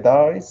 y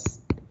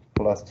dies,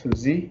 plus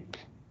 2z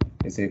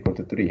is equal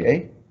to 3,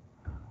 eh?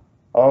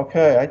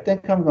 Okay, I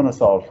think I'm going to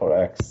solve for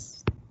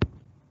x.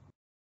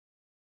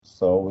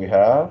 So we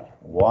have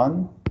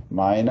 1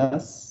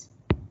 minus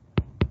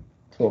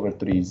 2 over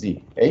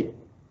 3z, eh?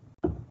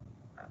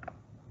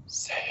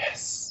 Say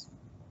yes.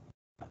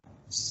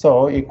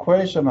 So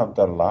equation of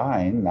the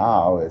line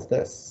now is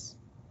this.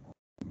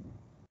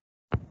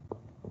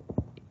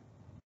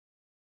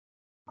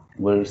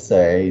 We'll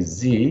say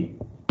z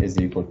is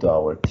equal to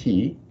our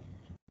t,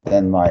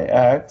 then my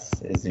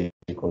x is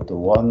equal to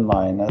 1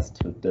 minus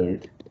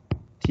 2/3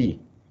 t.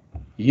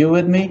 You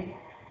with me?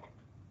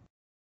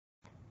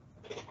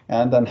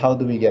 And then how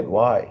do we get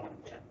y?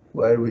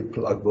 Where we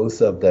plug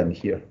both of them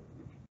here.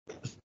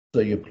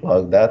 So you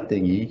plug that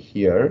thingy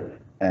here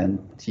and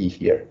t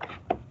here.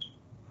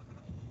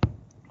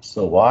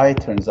 So y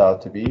turns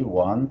out to be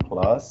 1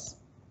 plus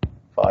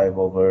 5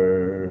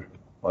 over,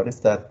 what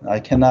is that? I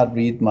cannot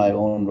read my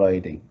own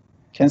writing.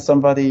 Can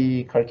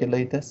somebody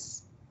calculate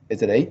this?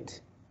 Is it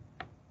 8?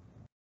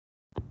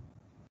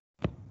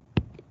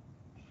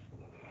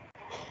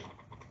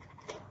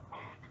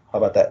 How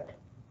about that?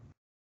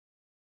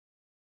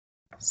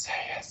 Say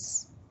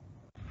yes.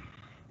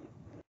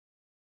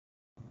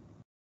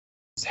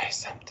 Say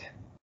something.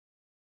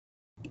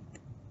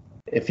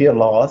 If you're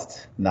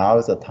lost, now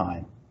is the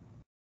time.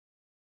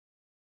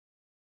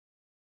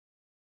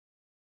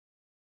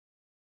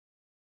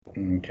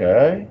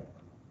 Okay.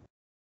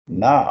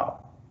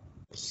 Now,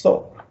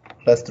 so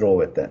let's draw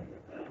it then.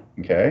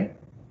 Okay.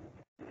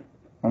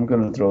 I'm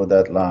going to draw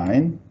that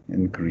line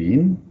in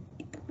green.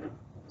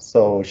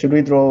 So should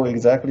we draw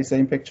exactly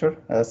same picture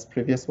as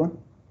previous one?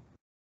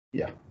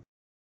 Yeah.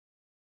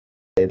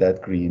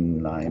 That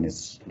green line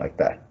is like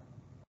that.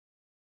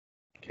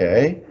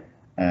 Okay.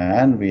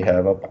 And we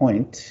have a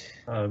point.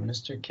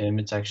 Mr. Kim,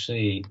 it's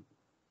actually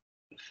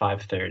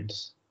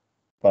 5/3.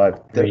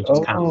 5. 3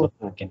 just kind of Oh look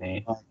like an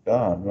 8. my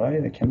God,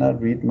 right? I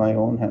cannot read my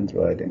own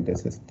handwriting.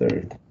 This is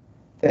 3rd.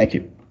 Thank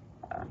you.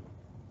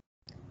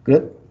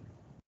 Good.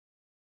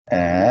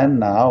 And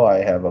now I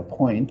have a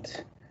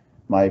point.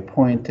 My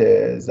point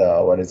is,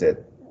 what is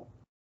it?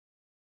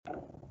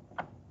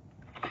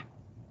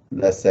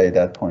 Let's say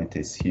that point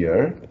is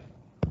here.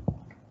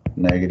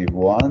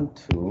 -1,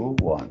 2,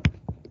 1.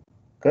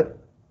 Good.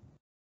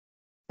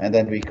 And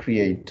then we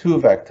create 2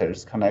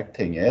 vectors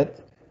connecting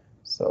it.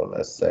 So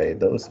let's say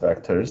those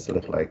vectors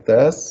look like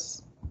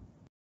this.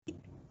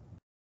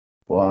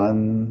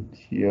 1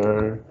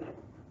 here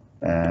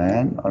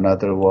and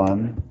another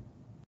one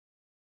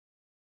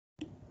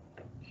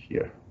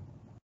here.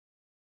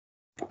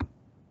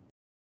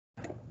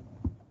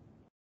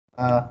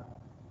 Now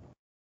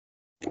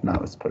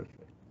it's perfect.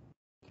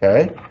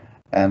 Okay,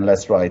 and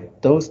let's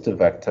write those 2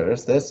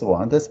 vectors.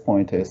 This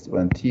point is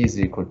when t is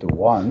equal to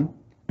 1,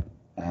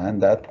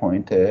 and that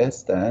point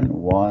is then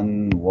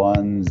 1,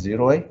 1,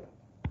 0, 8.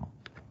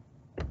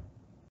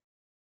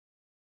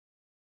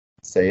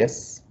 Say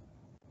yes.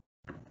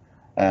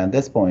 And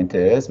this point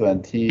is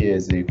when t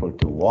is equal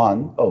to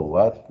 1. Oh,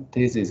 what?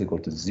 T is equal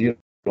to 0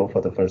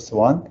 for the first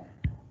one.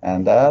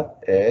 And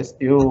that is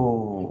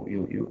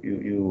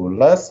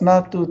let's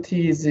not do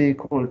t is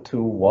equal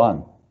to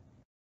 1.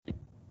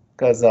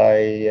 Because I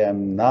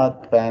am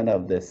not fan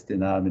of this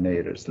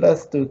denominators.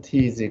 Let's do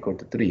t is equal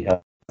to 3.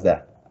 How's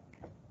that?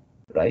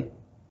 Right?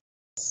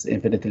 It's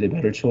infinitely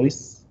better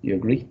choice. You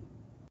agree?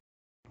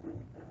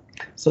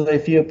 So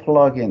if you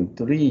plug in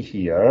 3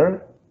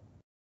 here,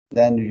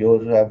 then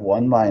you'll have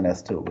 1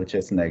 minus 2, which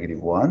is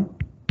 -1.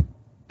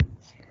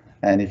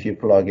 And if you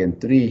plug in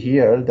 3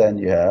 here, then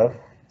you have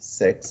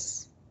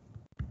 6.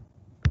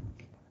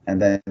 And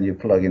then you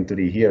plug in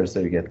 3 here, so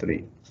you get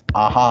 3.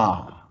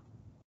 Aha!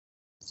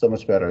 So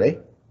much better, eh?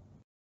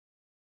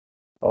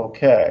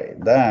 Okay,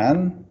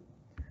 then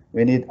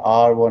we need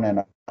R1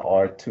 and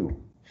R2.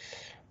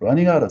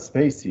 Running out of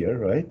space here,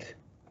 right?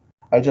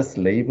 I'll just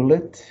label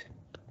it.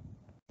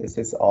 This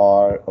is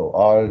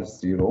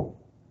R0,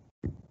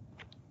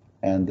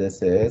 and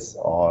this is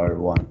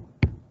R1.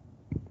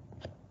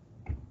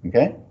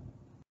 Okay?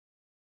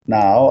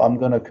 Now I'm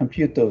going to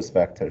compute those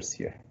vectors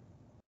here.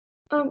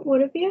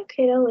 Would it be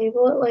okay to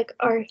label it like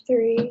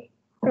R3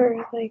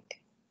 or like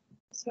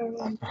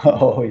R1?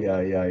 Oh,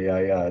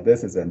 yeah.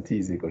 This is n t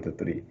is equal to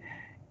 3.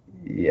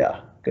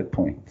 Yeah, good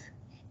point.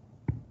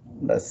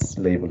 Let's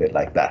label it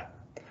like that.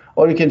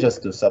 Or you can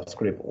just do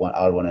subscript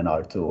R1 and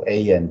R2,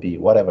 A and B,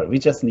 whatever. We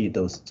just need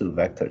those 2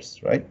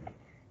 vectors, right?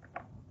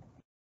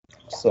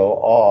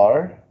 So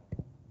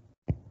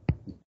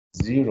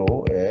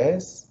R0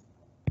 is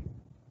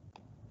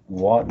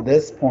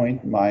this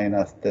point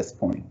minus this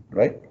point,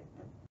 right?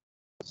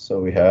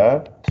 So we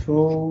have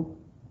 2,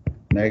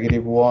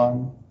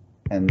 -1,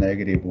 and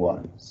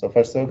 -1. So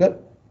far, so good.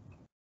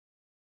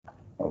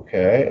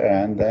 Okay,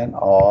 and then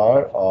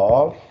R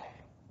of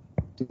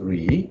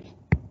 3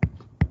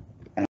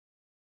 and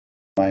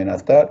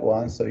minus that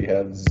one, so you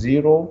have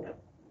 0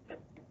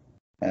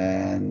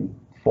 and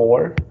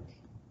 4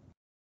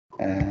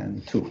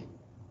 and 2.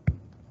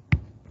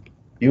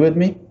 You with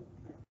me?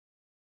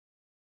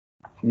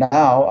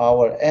 Now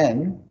our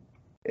n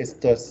is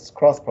just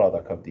cross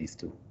product of these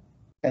 2.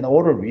 And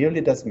order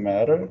really doesn't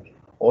matter,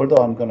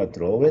 although I'm going to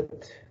draw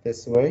it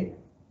this way.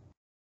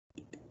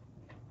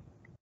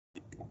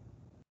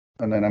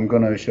 And then I'm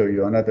going to show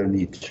you another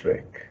neat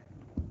trick.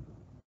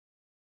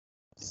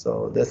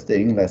 So this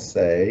thing, let's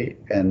say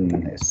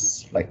n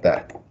is like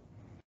that.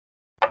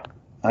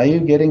 Are you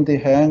getting the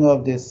hang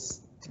of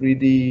this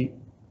 3D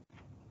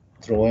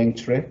drawing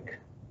trick?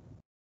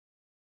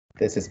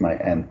 This is my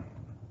n.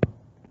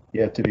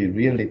 You have to be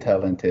really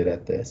talented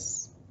at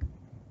this.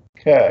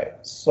 Okay,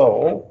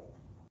 so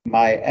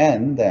my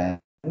n then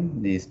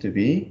needs to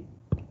be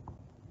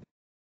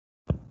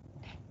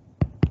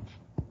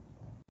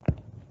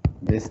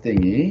this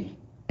thingy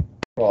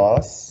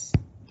plus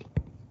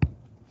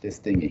this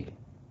thingy,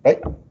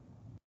 right?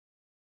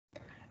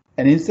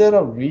 And instead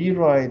of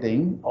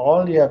rewriting,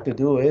 all you have to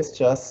do is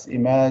just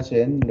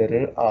imagine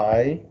letter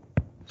I,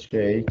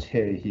 J,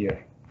 K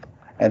here.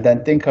 And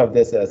then think of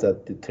this as a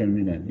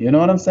determinant. You know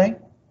what I'm saying?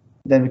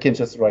 Then we can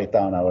just write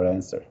down our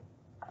answer.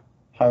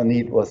 How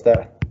neat was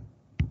that?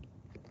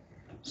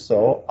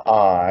 So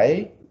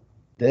I,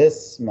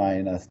 this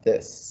minus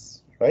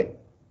this, right?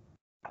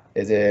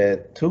 Is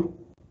it 2?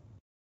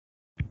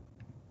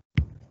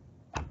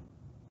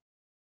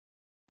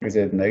 Is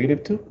it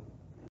 -2?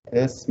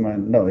 This,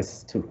 no,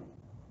 it's 2.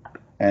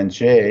 And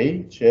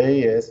J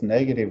is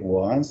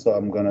 -1, so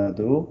I'm gonna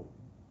do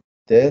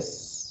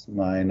this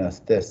minus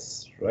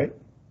this, right?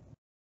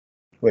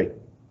 Wait,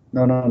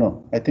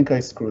 no, I think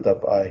I screwed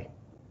up I.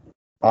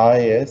 I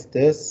is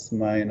this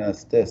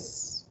minus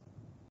this.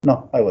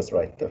 No, I was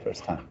right the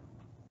first time.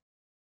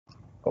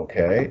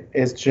 Okay,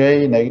 is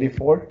J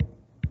 -4?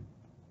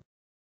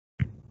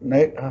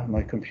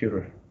 My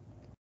computer.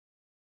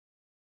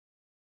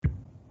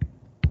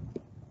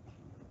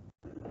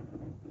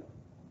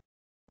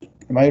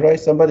 Am I right?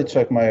 Somebody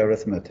check my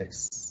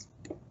arithmetics.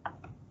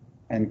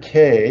 And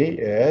K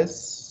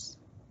is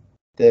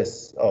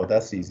this. Oh,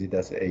 that's easy.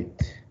 That's 8.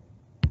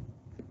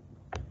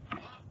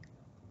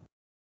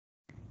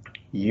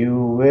 You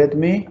with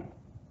me?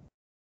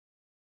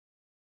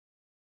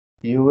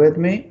 You with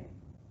me?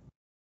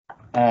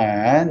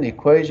 And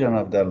equation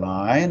of the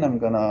line, I'm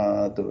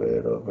gonna do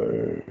it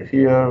over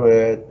here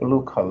with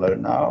blue color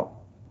now.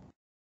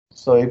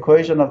 So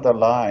equation of the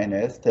line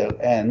is till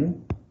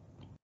n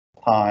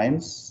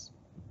times,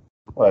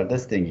 well,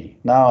 this thingy.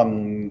 Now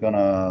I'm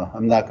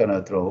not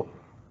gonna draw,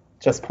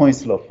 just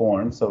Poinslow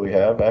form. So we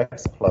have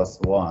x plus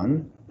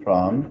 1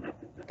 from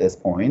this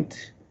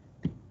point,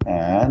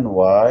 and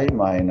y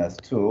minus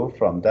 2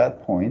 from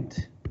that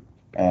point,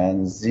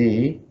 and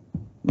z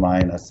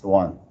minus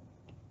 1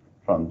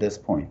 from this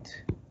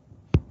point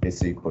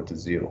is equal to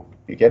 0.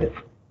 You get it?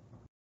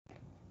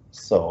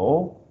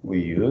 So we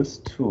use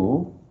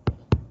 2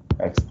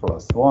 x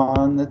plus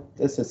 1.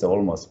 This is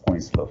almost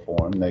Poinslow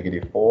form.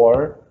 Negative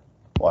 4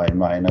 y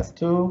minus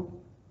 2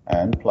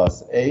 and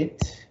plus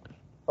 8.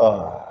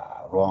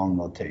 Wrong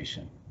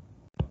notation.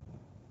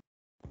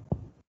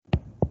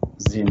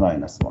 Z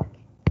minus 1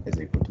 is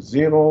equal to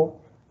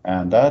 0,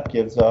 and that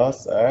gives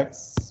us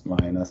x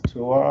minus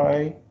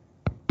 2y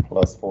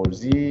plus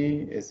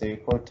 4z is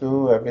equal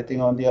to everything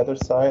on the other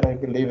side. I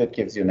believe it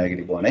gives you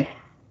negative 1, eh?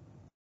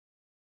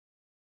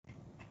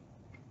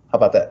 How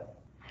about that?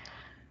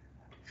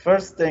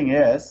 First thing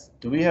is,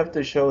 do we have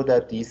to show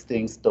that these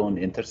things don't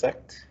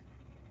intersect?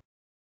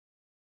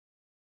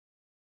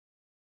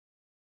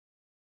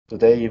 Do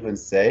they even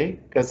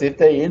say? Because if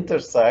they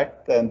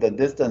intersect, then the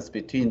distance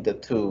between the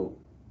two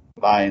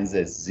lines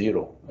is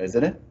 0,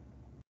 isn't it?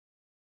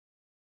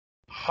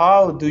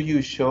 How do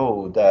you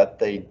show that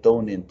they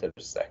don't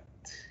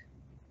intersect?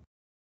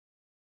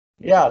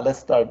 Yeah, let's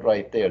start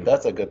right there.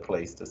 That's a good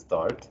place to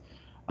start.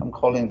 I'm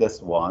calling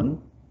this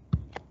 1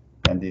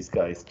 and these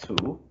guys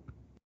 2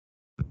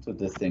 to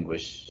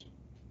distinguish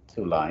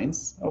two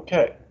lines.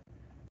 Okay.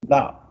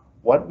 Now,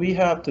 what we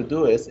have to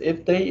do is,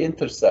 if they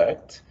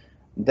intersect,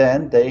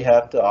 then they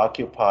have to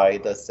occupy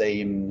the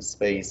same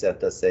space at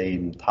the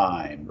same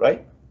time,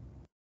 right?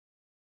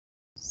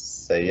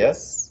 Say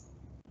yes.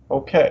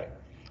 Okay.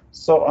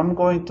 So I'm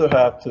going to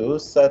have to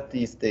set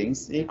these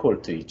things equal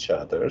to each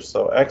other.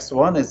 So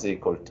x1 is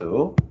equal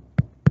to,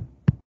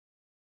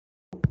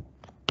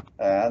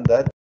 and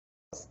that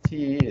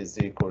t is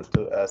equal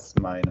to s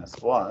minus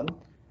 1,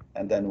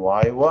 and then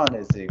y1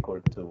 is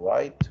equal to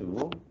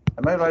y2.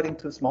 Am I writing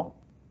too small?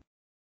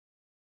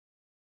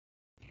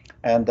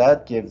 And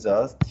that gives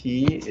us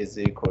t is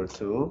equal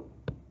to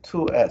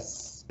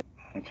 2s.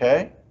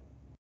 Okay?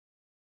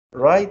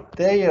 Right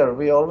there,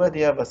 we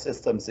already have a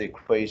systems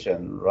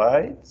equation,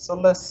 right? So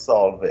let's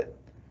solve it.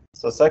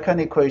 So second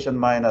equation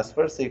minus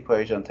first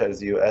equation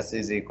tells you s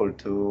is equal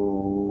to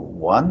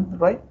 1,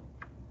 right?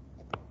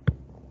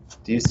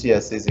 Do you see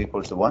s is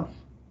equal to 1?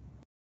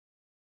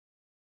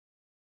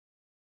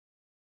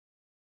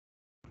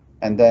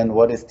 And then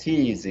what is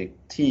t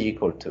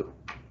equal to?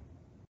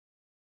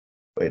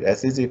 Wait,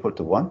 s is equal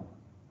to 1?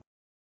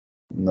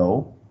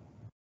 No.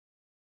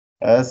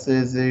 S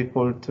is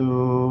equal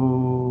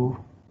to,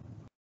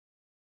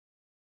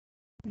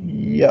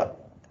 yeah,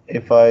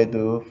 if I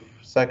do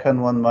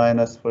second one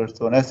minus first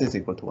one, s is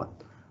equal to 1.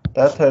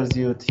 That tells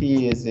you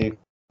t is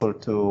equal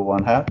to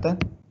 1/2 then?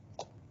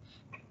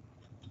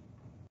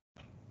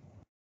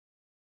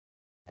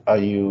 Are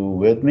you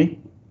with me?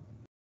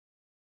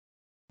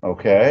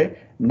 Okay,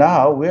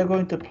 now we're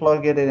going to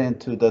plug it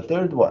into the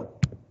third one.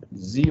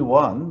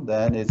 Z1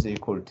 then is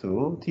equal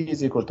to, t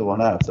is equal to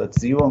 1/2, so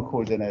Z1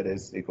 coordinate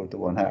is equal to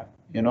 1/2.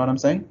 You know what I'm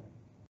saying?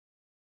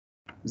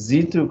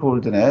 Z2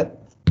 coordinate,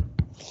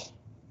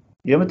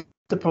 you have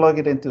to plug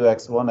it into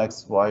x1,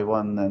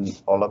 xy1,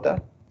 and all of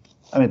that.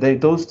 I mean,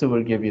 those two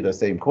will give you the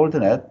same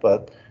coordinate,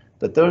 but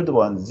the third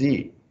one,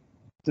 z,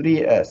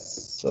 3s,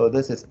 so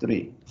this is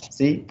 3.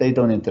 See, they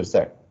don't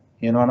intersect.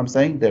 You know what I'm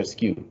saying? They're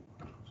skewed.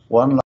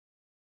 One line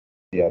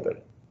the other.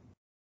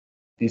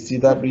 Do you see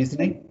that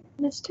reasoning?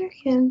 Mr.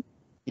 Kim?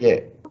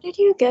 Yeah. How did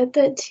you get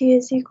that t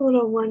is equal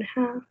to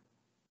 1/2?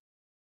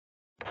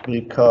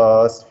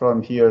 Because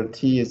from here,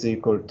 t is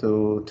equal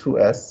to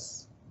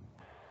 2s.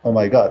 Oh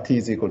my God, t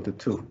is equal to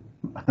 2.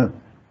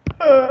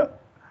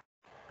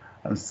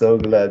 I'm so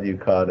glad you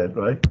caught it,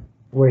 right?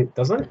 Wait,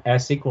 doesn't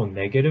s equal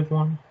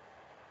 -1?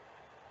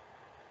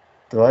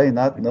 Do I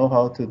not know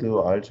how to do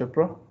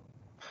algebra?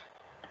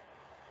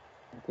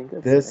 I think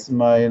it's This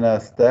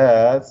minus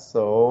that,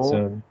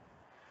 so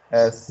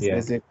s yeah.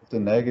 is equal to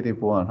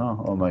 -1, huh?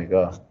 Oh my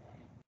God.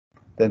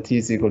 Then t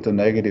is equal to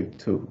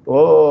 -2.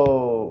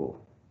 Oh,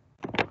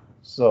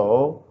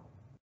 so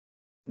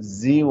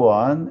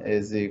z1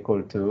 is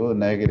equal to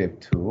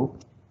 -2.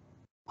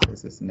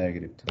 This is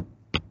 -2.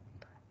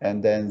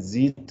 And then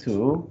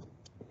z2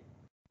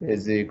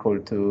 is equal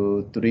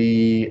to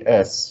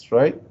 3s,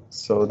 right?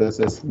 So this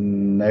is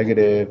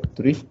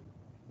 -3.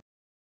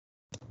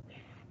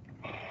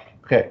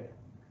 Okay.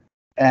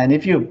 And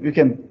if you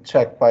can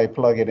check by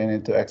plugging it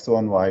into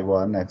x1,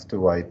 y1, x2,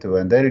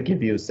 y2, and they'll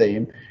give you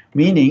same,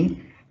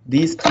 meaning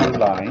these two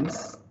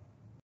lines,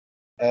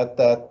 at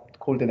that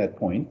coordinate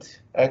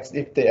point, x,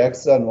 if the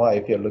x and y,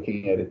 if you're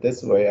looking at it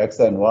this way, x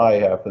and y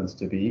happens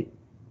to be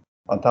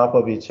on top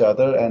of each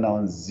other, and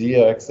on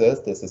z-axis,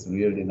 this is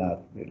really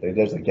not,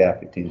 there's a gap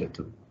between the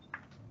two.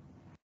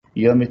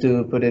 You want me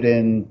to put it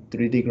in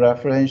 3D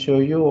grapher and show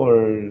you,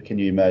 or can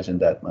you imagine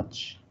that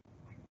much?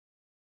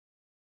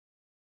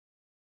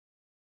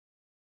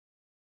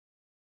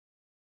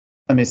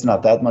 I mean, it's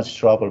not that much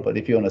trouble, but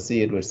if you want to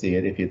see it, we'll see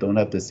it. If you don't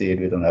have to see it,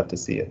 we don't have to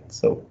see it.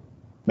 So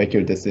make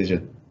your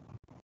decision.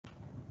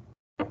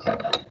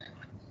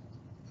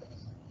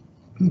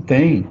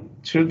 Dang,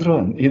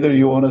 children, either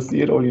you want to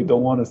see it or you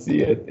don't want to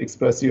see it.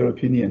 Express your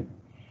opinion.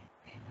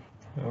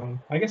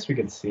 I guess we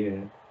could see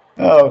it.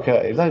 Oh,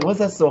 okay, like, was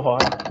that so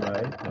hard,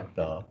 right? Like,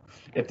 duh.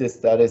 If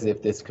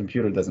this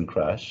computer doesn't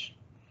crash.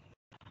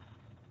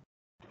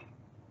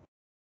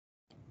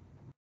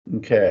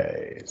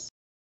 Okay, so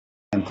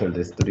enter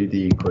this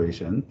 3D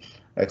equation.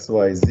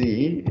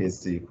 XYZ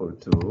is equal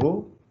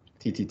to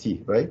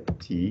TTT, right?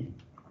 T.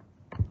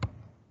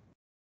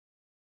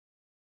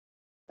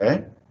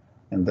 Okay,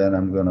 and then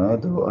I'm gonna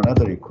do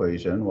another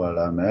equation while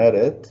I'm at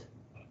it.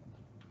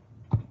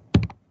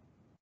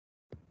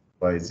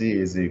 YZ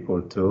is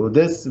equal to,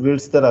 this we'll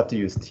still have to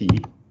use T.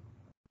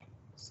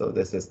 So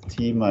this is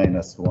T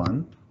minus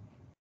 1.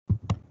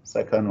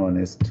 Second one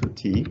is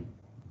 2T.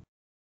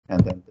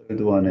 And then third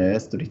one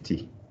is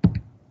 3T.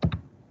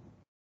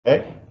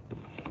 Okay.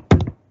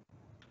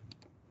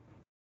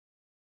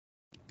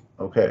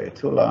 Okay,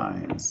 2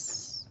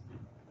 lines.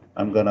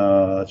 I'm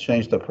gonna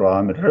change the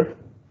parameter.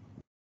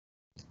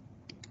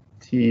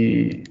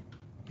 T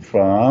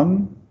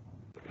from,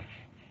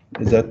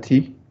 is that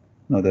T?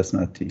 No, that's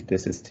not T.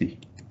 This is T.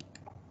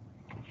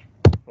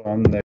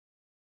 From -10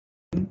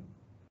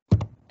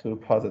 to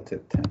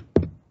 +10.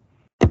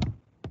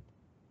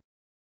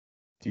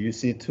 Do you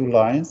see 2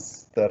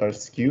 lines that are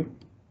skew?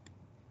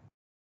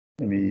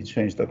 Let me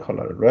change the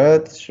color.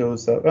 Red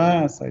shows up.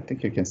 Yes, I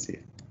think you can see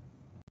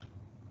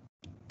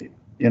it.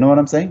 You know what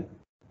I'm saying?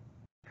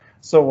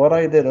 So what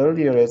I did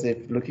earlier is,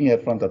 if looking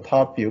at from the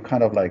top view,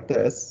 kind of like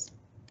this,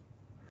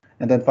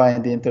 and then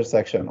find the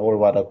intersection, or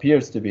what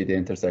appears to be the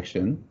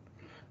intersection.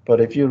 But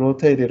if you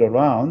rotate it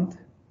around,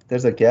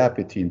 there's a gap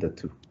between the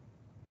two.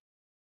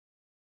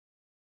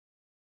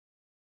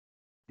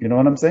 You know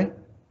what I'm saying?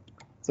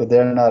 So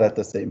they're not at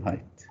the same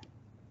height.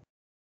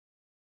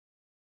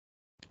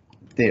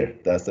 There,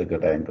 that's a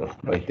good angle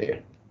right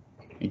there.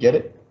 You get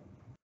it?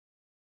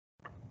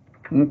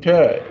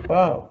 Okay,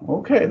 wow,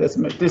 okay, this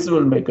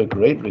will make a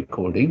great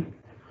recording.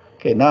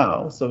 Okay,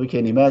 now, so we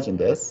can imagine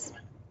this.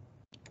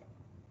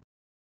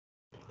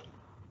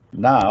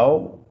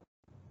 Now,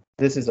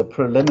 this is a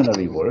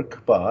preliminary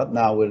work, but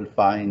now we'll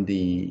find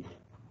the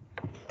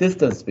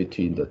distance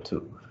between the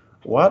two.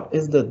 What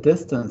is the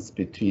distance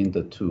between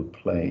the two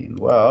planes?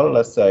 Well,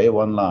 let's say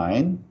one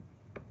line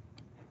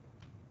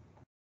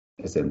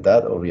is in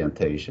that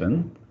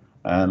orientation,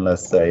 and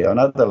let's say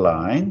another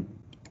line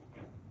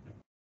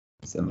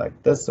is in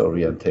like this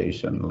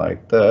orientation,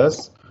 like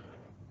this.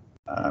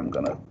 I'm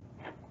gonna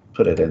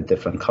put it in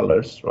different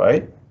colors,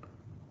 right?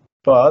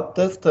 But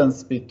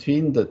distance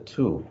between the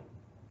two,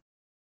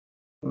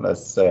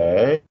 let's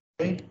say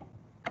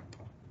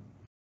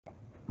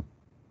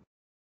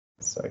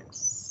it's like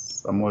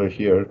somewhere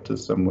here to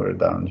somewhere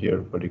down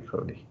here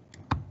vertically.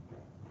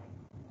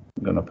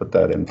 I'm gonna put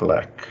that in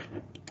black.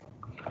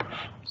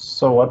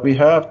 So what we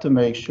have to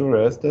make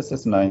sure is this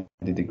is 90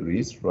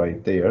 degrees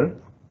right there.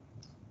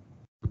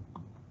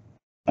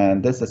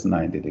 And this is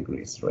 90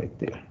 degrees right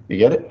there. You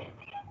get it?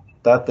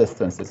 That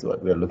distance is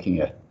what we're looking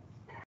at.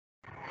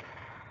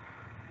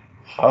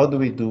 How do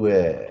we do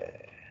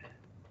it?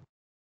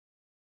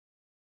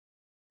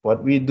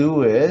 What we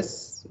do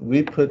is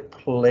we put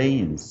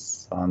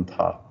planes on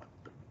top.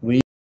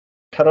 We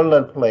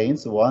parallel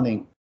planes,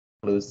 one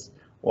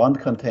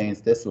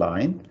contains this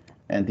line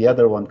and the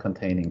other one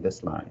containing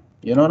this line.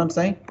 You know what I'm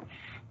saying?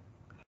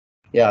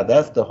 Yeah,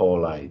 that's the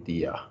whole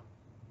idea.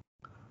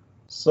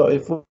 So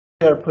if we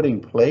are putting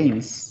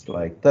planes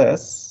like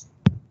this,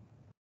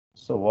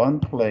 so one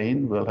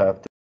plane will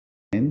have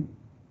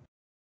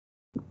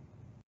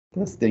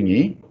this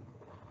thingy,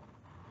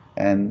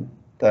 and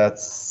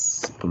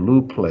that's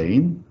blue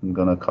plane. I'm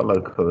gonna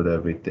color code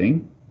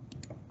everything.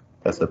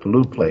 That's a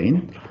blue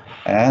plane,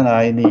 and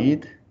I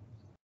need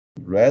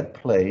red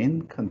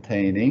plane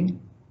containing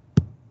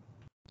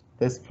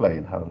this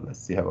plane. Let's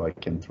see how I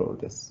can throw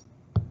this.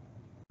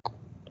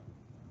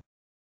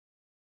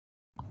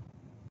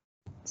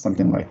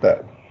 Something like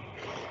that.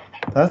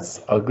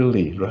 That's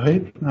ugly,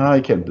 right?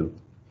 I can do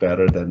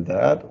better than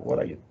that. What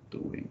are you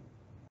doing?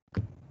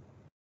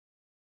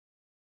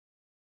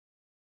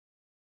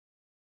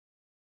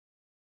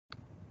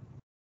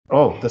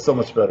 Oh, that's so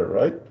much better,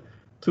 right?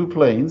 2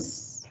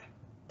 planes.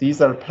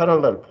 These are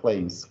parallel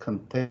planes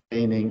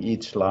containing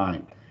each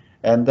line.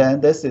 And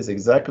then this is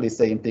exactly the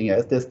same thing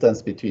as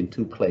distance between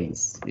 2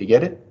 planes. You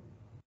get it?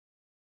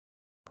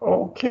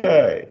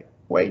 Okay.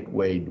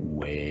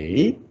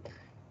 Wait.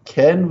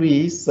 Can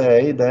we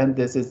say then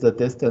this is the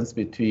distance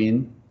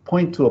between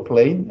point to a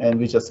plane and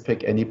we just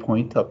pick any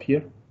point up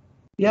here?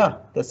 Yeah,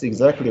 that's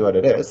exactly what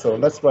it is. So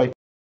let's write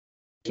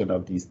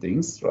of these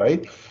things,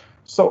 right?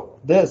 So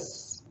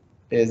this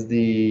is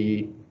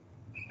the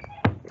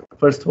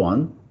first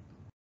one.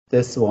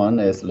 This one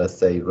is, let's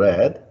say,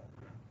 red.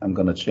 I'm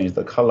going to change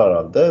the color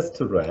of this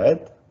to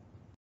red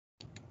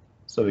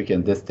so we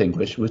can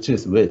distinguish which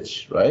is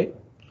which, right?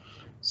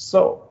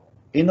 So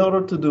in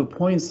order to do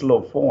point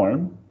slope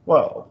form,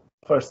 well,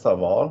 first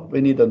of all, we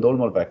need a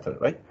normal vector,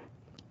 right?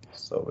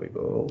 So we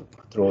go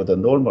draw the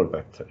normal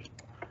vector.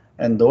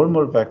 And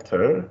normal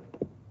vector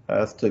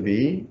has to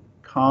be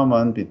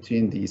common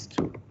between these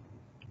two.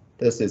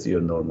 This is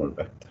your normal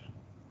vector.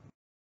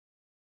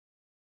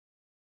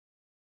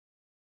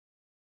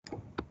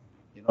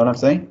 You know what I'm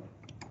saying?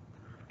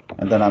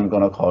 And then I'm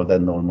going to call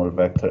that normal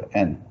vector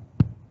n.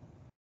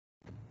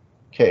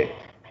 Okay.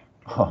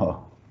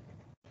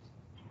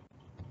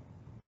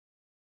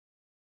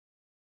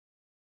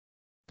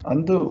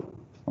 Undo.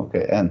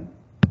 Okay, n.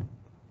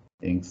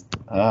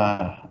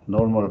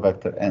 Normal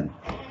vector n.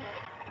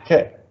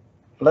 Okay,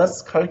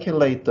 let's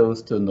calculate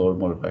those two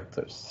normal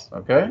vectors.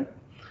 Okay,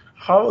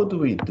 how do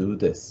we do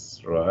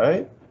this,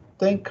 right?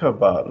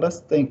 Let's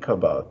think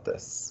about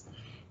this.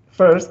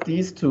 First,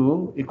 these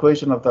two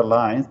equation of the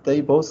lines,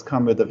 they both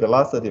come with the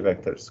velocity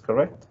vectors,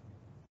 correct?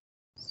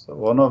 So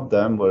one of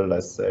them will,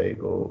 let's say,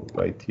 go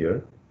right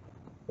here.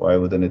 Why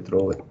wouldn't it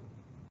throw it?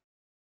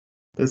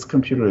 This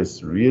computer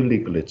is really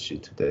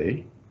glitchy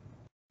today.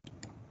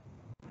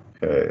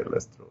 Okay,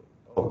 let's throw.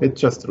 Oh, it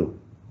just threw.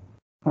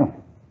 Huh.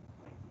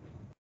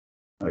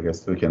 I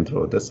guess we can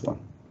throw this one.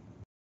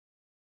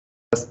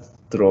 Let's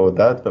throw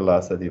that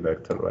velocity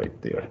vector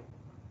right there.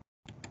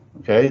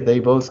 Okay, they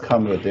both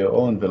come with their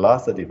own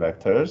velocity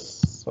vectors.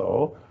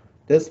 So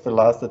this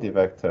velocity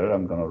vector,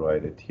 I'm going to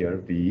write it here,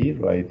 v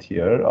right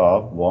here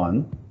of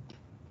 1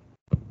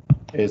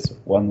 is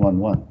 1, 1,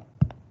 1. Do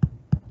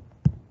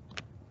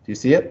you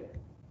see it?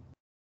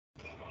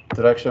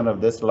 Direction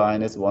of this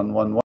line is 1,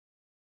 1, 1.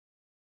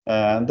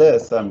 And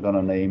this, I'm going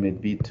to name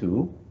it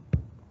v2.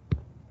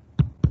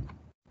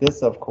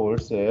 This, of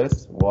course,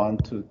 is 1,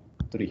 2,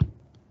 3.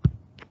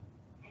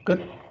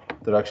 Good.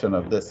 Direction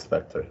of this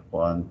vector,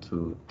 1,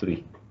 2,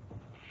 3.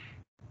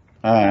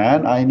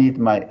 And I need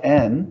my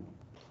n.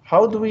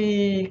 How do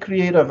we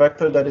create a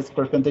vector that is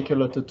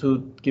perpendicular to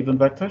two given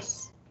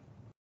vectors?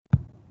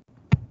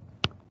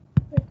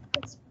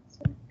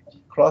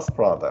 Cross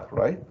product,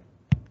 right?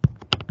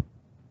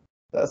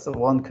 That's the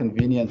one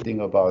convenient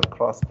thing about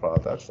cross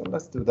product. So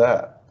let's do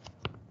that.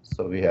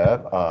 So we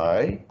have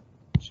I,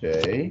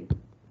 J,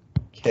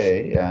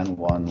 K, and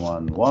 1,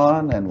 1,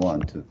 1, and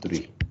 1, 2,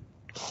 3.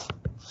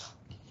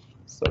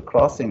 So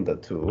crossing the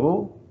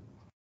two,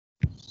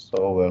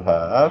 so we'll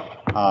have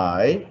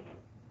I,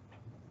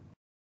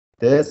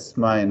 this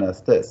minus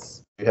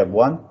this. We have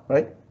 1,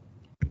 right?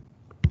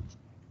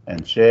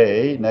 And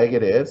J,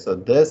 negative, so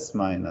this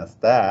minus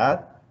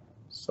that.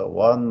 So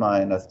 1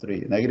 minus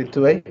 3, negative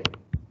 2a.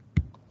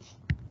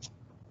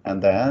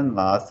 And then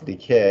lastly,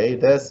 K,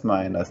 this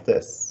minus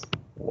this,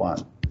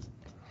 1.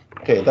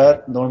 Okay,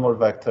 that normal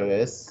vector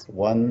is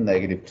 1,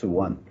 negative 2,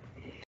 1.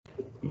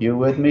 You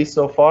with me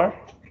so far?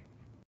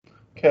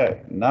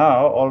 Okay,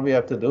 now all we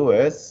have to do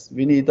is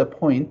we need a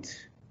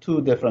point,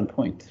 two different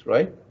points,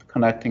 right?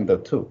 Connecting the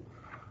two.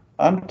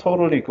 I'm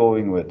totally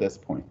going with this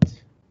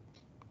point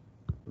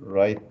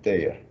right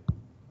there.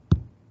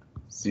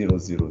 0,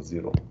 0,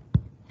 0.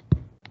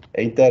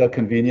 Ain't that a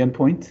convenient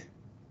point?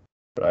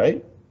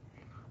 Right?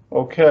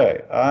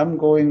 Okay, I'm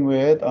going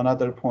with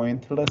another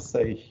point, let's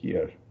say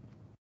here.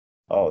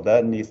 Oh,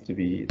 that needs to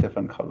be a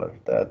different color.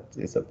 That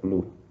is a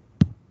blue.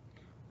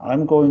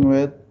 I'm going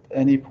with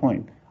any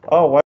point.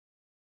 Oh, why?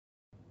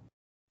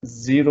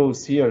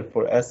 Zeros here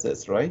for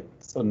S's, right?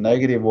 So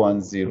negative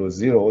 1, 0,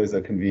 0 is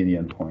a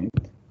convenient point.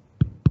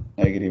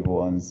 Negative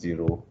 1,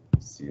 0,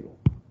 0.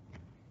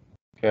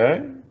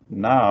 Okay,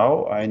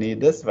 now I need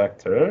this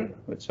vector,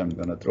 which I'm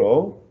going to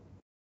draw.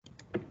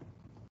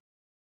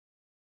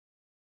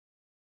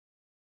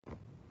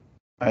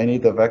 I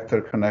need a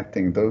vector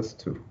connecting those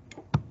two.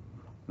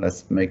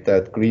 Let's make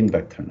that green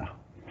vector now.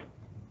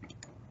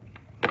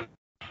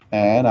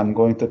 And I'm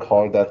going to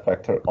call that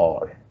vector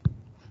R.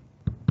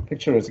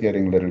 Picture is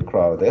getting a little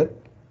crowded.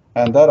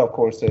 And that, of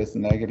course, is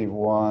negative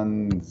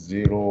 1,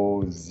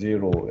 0,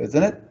 0,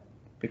 isn't it?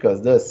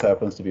 Because this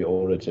happens to be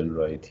origin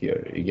right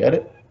here. You get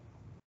it?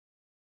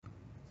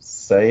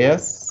 Say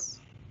yes.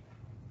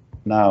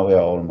 Now we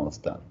are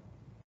almost done.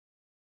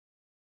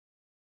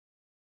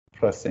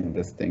 Pressing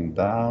this thing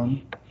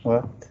down.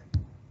 What?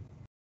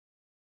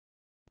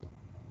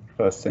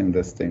 Pressing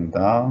this thing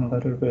down a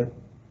little bit.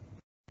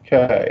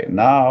 Okay,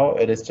 now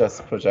it is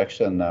just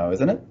projection now,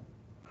 isn't it?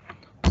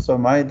 So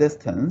my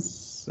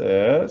distance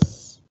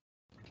is,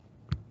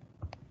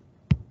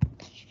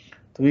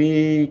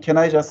 can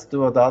I just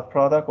do a dot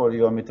product, or do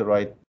you want me to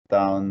write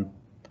down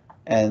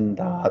n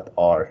dot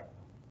r?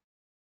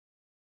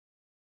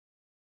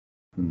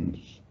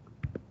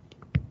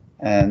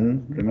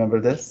 And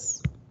remember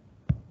this?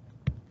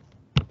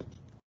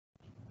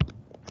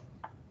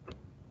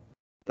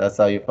 That's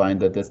how you find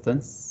the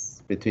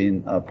distance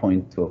between a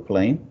point to a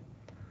plane.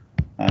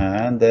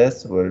 And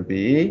this will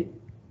be,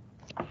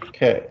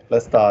 okay,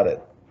 let's start it.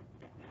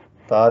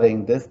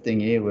 Starting this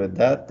thingy with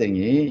that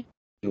thingy,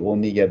 you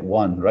only get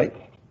 1, right?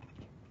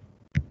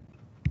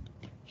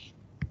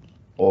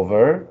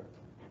 Over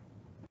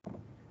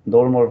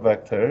normal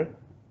vector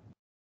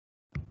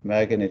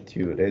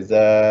magnitude is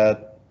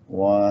that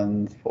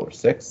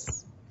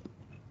 146.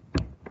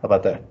 How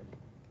about that?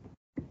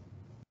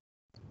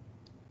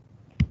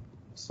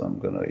 So I'm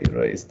gonna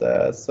erase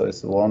that. So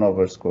it's 1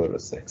 over square root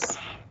of 6.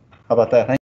 How about that?